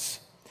shepherds.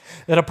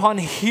 That upon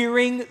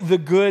hearing the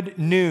good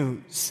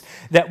news,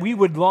 that we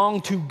would long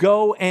to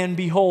go and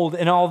behold.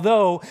 And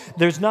although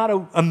there's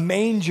not a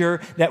manger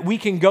that we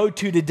can go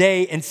to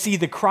today and see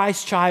the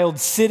Christ child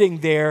sitting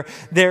there,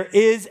 there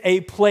is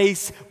a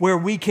place where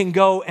we can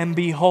go and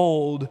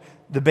behold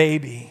the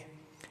baby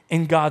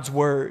in God's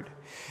word.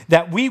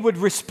 That we would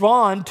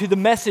respond to the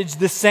message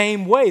the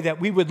same way,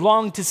 that we would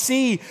long to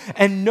see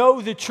and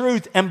know the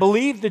truth and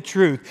believe the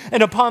truth.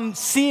 And upon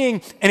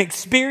seeing and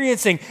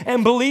experiencing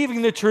and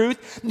believing the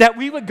truth, that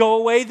we would go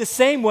away the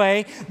same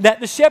way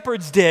that the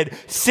shepherds did,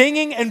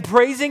 singing and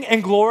praising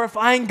and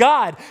glorifying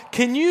God.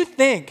 Can you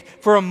think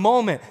for a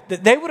moment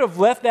that they would have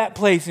left that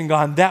place and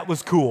gone, that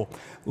was cool,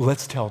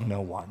 let's tell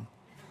no one?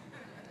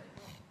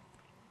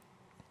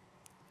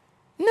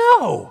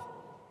 No.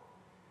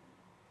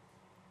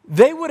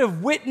 They would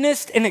have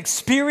witnessed and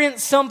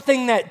experienced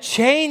something that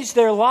changed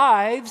their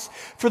lives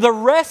for the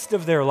rest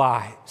of their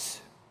lives.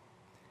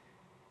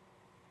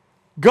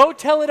 Go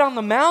tell it on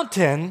the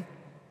mountain.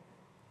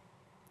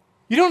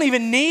 You don't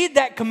even need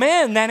that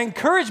command, that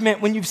encouragement.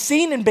 When you've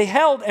seen and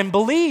beheld and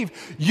believe,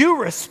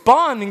 you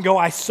respond and go,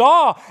 I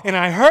saw and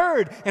I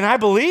heard and I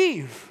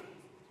believe.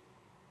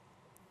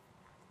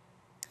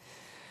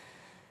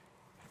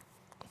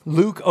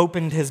 Luke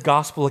opened his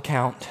gospel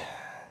account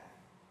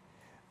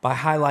by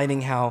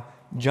highlighting how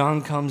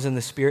John comes in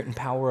the spirit and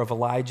power of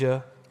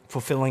Elijah,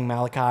 fulfilling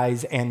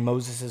Malachi's and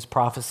Moses'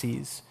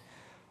 prophecies,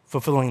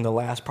 fulfilling the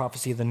last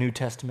prophecy of the New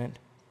Testament.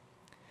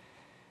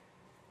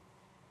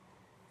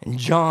 And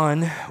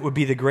John would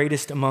be the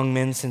greatest among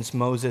men since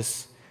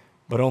Moses,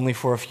 but only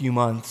for a few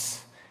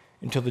months,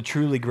 until the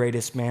truly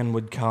greatest man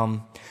would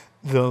come,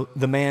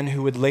 the man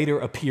who would later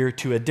appear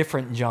to a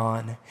different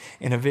John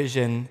in a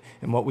vision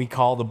in what we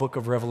call the book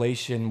of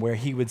Revelation, where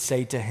he would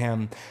say to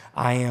him,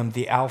 I am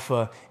the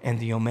Alpha and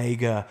the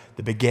Omega,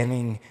 the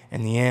beginning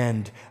and the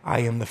end. I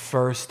am the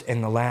first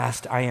and the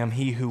last. I am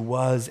he who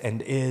was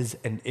and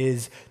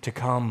is to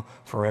come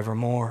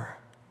forevermore.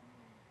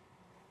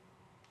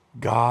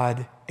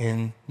 God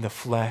in the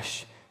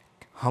flesh,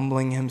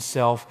 humbling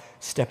himself,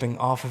 stepping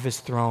off of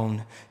his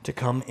throne to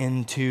come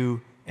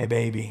into a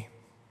baby,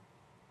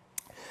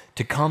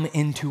 to come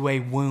into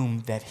a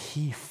womb that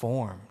he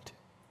formed,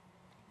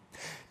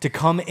 to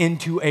come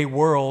into a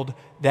world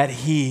that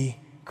he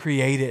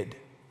created,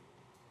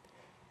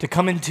 to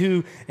come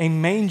into a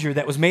manger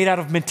that was made out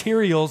of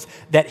materials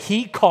that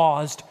he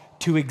caused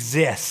to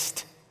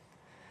exist.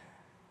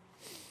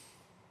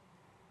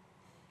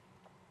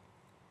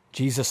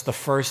 Jesus, the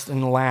first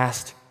and the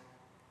last,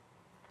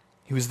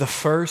 he was the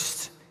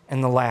first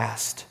and the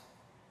last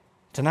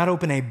to not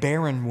open a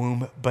barren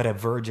womb, but a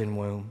virgin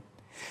womb.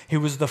 He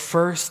was the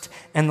first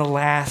and the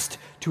last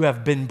to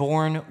have been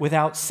born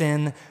without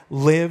sin,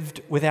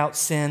 lived without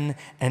sin,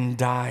 and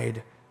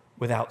died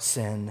without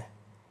sin,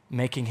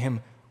 making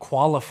him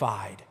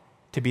qualified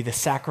to be the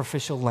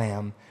sacrificial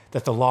lamb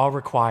that the law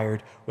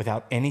required,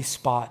 without any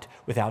spot,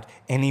 without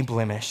any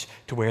blemish,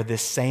 to where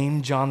this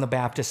same John the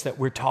Baptist that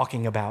we're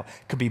talking about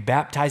could be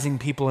baptizing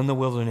people in the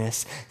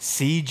wilderness,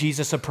 see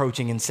Jesus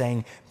approaching and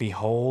saying,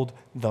 "Behold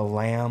the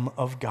Lamb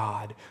of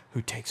God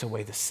who takes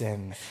away the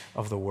sin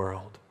of the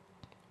world."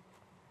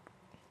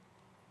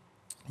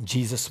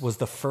 Jesus was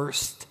the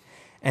first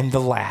and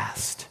the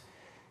last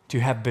to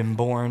have been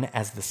born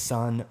as the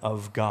Son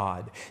of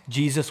God.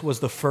 Jesus was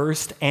the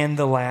first and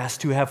the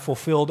last to have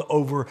fulfilled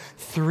over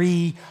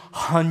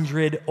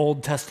 300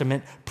 Old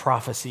Testament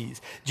prophecies.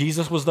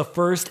 Jesus was the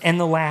first and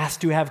the last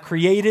to have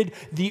created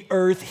the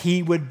earth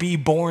he would be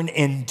born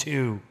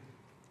into.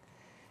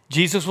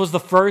 Jesus was the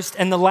first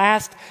and the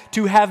last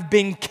to have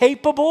been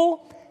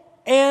capable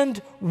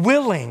and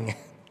willing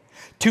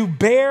to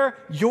bear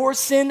your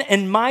sin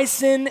and my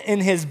sin in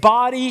his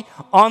body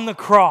on the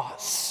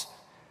cross.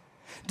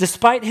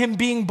 Despite him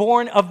being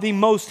born of the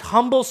most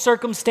humble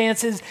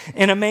circumstances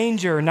in a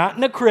manger, not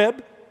in a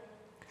crib,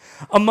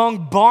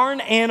 among barn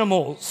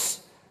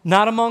animals,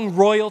 not among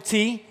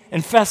royalty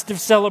and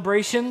festive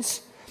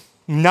celebrations,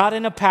 not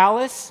in a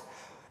palace,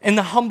 in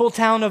the humble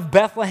town of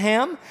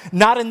Bethlehem,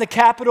 not in the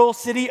capital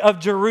city of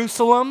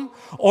Jerusalem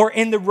or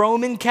in the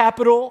Roman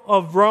capital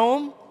of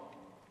Rome,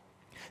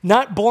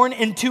 not born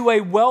into a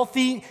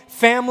wealthy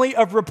family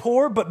of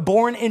rapport, but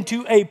born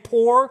into a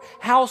poor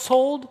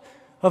household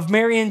of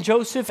Mary and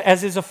Joseph,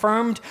 as is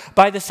affirmed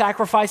by the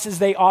sacrifices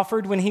they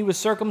offered when he was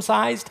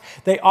circumcised.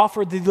 They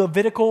offered the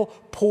Levitical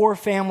poor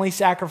family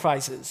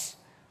sacrifices.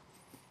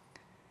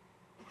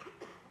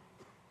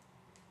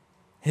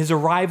 His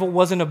arrival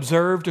wasn't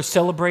observed or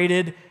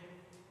celebrated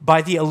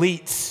by the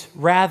elites,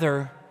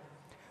 rather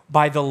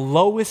by the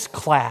lowest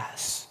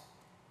class,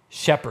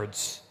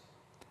 shepherds.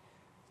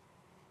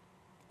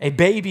 A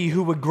baby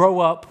who would grow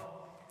up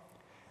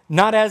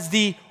not as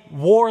the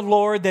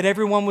warlord that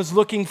everyone was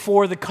looking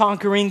for, the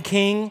conquering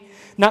king,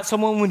 not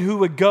someone who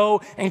would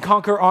go and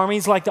conquer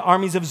armies like the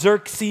armies of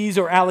Xerxes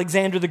or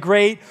Alexander the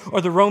Great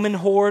or the Roman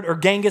horde or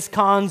Genghis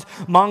Khan's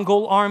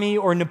Mongol army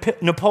or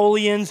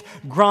Napoleon's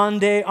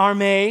Grande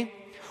Armée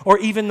or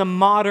even the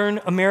modern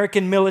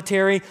American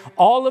military.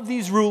 All of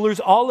these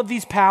rulers, all of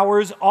these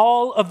powers,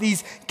 all of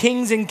these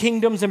kings and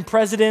kingdoms and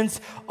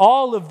presidents,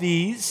 all of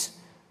these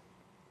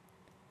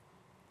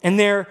and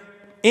their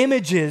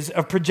images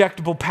of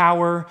projectable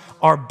power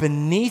are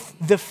beneath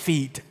the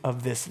feet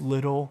of this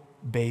little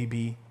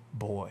baby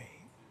boy.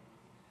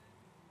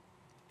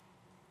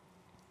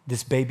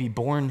 This baby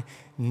born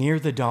near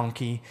the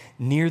donkey,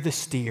 near the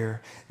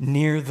steer,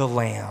 near the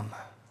lamb,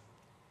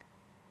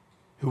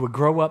 who would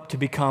grow up to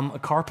become a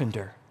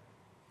carpenter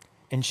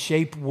and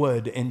shape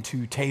wood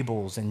into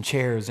tables and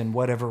chairs and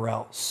whatever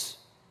else.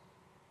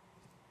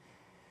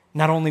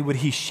 Not only would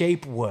he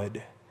shape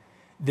wood,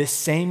 this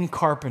same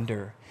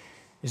carpenter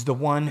is the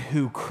one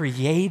who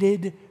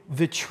created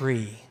the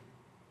tree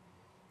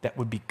that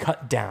would be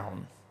cut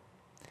down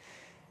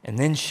and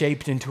then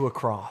shaped into a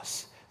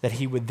cross that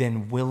he would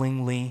then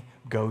willingly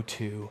go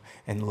to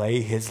and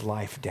lay his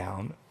life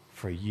down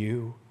for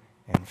you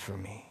and for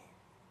me.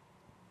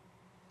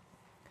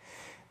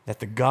 That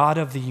the God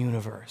of the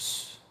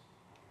universe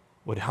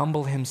would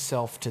humble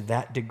himself to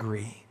that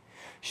degree,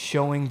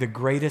 showing the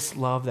greatest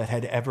love that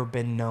had ever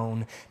been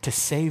known to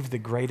save the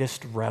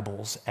greatest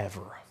rebels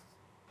ever,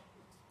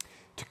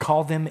 to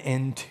call them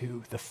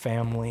into the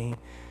family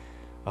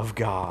of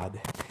God.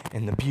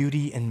 And the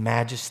beauty and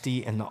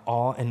majesty and the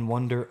awe and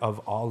wonder of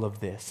all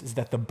of this is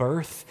that the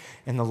birth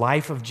and the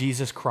life of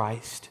Jesus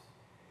Christ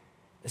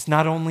is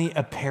not only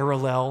a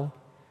parallel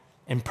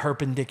and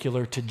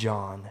perpendicular to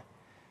John,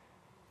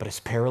 but it's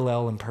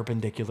parallel and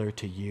perpendicular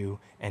to you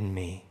and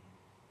me.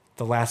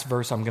 The last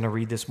verse I'm going to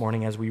read this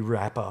morning as we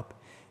wrap up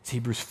is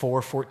Hebrews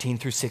 4:14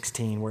 through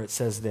 16, where it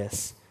says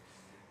this: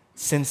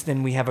 "Since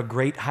then we have a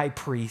great high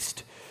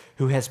priest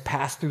who has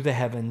passed through the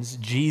heavens,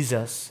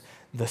 Jesus,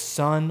 the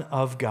Son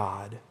of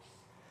God.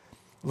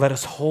 Let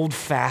us hold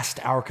fast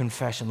our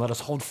confession. Let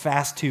us hold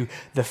fast to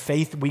the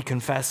faith we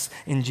confess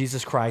in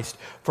Jesus Christ.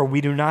 For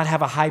we do not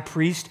have a high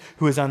priest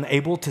who is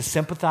unable to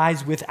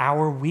sympathize with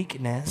our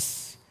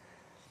weakness,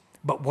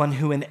 but one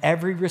who in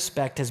every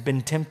respect has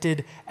been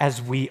tempted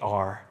as we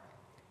are,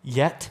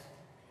 yet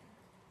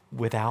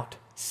without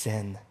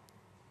sin.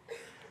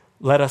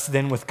 Let us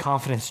then with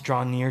confidence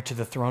draw near to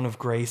the throne of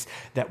grace,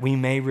 that we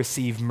may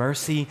receive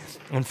mercy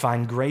and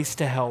find grace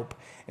to help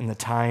in the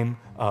time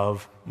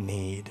of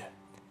need."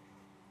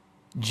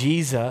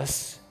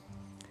 Jesus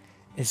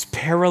is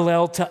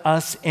parallel to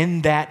us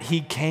in that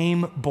he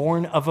came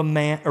born of a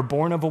man or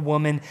born of a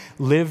woman,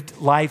 lived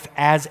life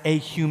as a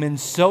human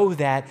so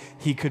that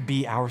he could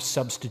be our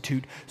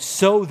substitute,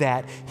 so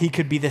that he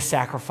could be the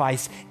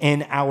sacrifice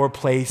in our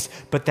place.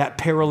 But that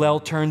parallel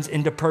turns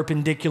into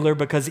perpendicular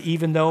because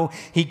even though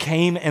he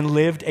came and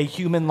lived a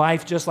human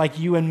life just like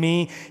you and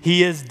me,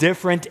 he is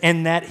different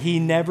in that he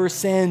never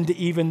sinned,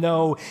 even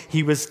though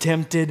he was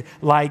tempted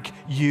like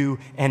you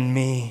and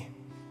me.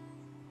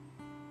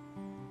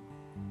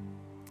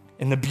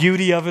 And the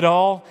beauty of it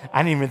all,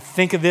 I didn't even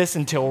think of this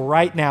until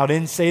right now. I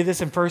didn't say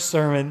this in first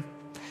sermon,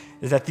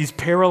 is that these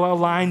parallel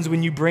lines,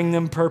 when you bring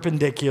them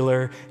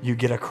perpendicular, you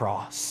get a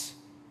cross.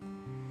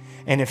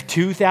 And if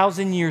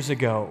 2,000 years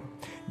ago,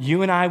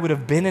 you and I would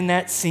have been in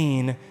that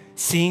scene,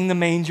 seeing the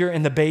manger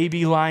and the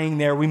baby lying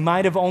there, we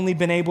might have only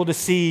been able to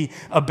see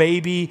a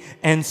baby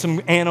and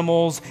some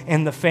animals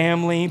and the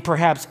family,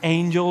 perhaps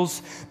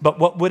angels. But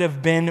what would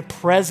have been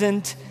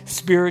present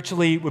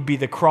spiritually would be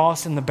the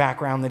cross in the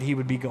background that he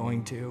would be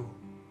going to,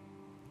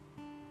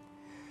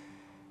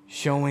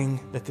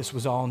 showing that this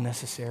was all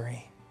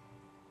necessary.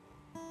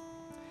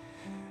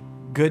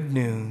 Good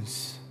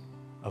news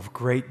of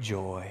great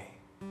joy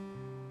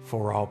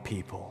for all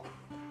people.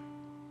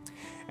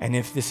 And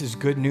if this is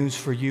good news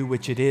for you,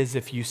 which it is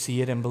if you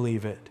see it and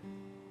believe it,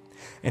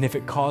 and if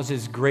it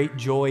causes great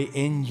joy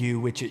in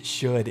you, which it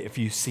should if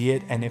you see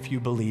it and if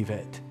you believe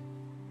it,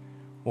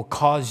 will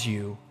cause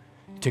you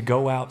to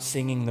go out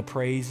singing the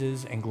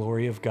praises and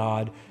glory of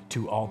God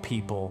to all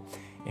people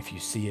if you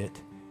see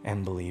it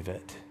and believe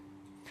it.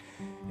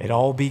 It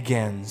all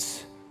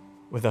begins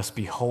with us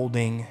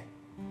beholding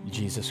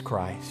Jesus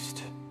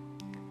Christ.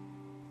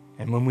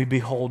 And when we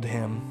behold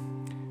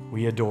him,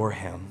 we adore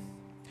him.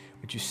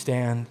 Would you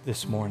stand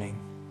this morning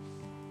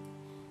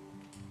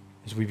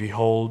as we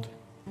behold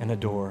and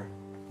adore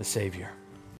the Savior?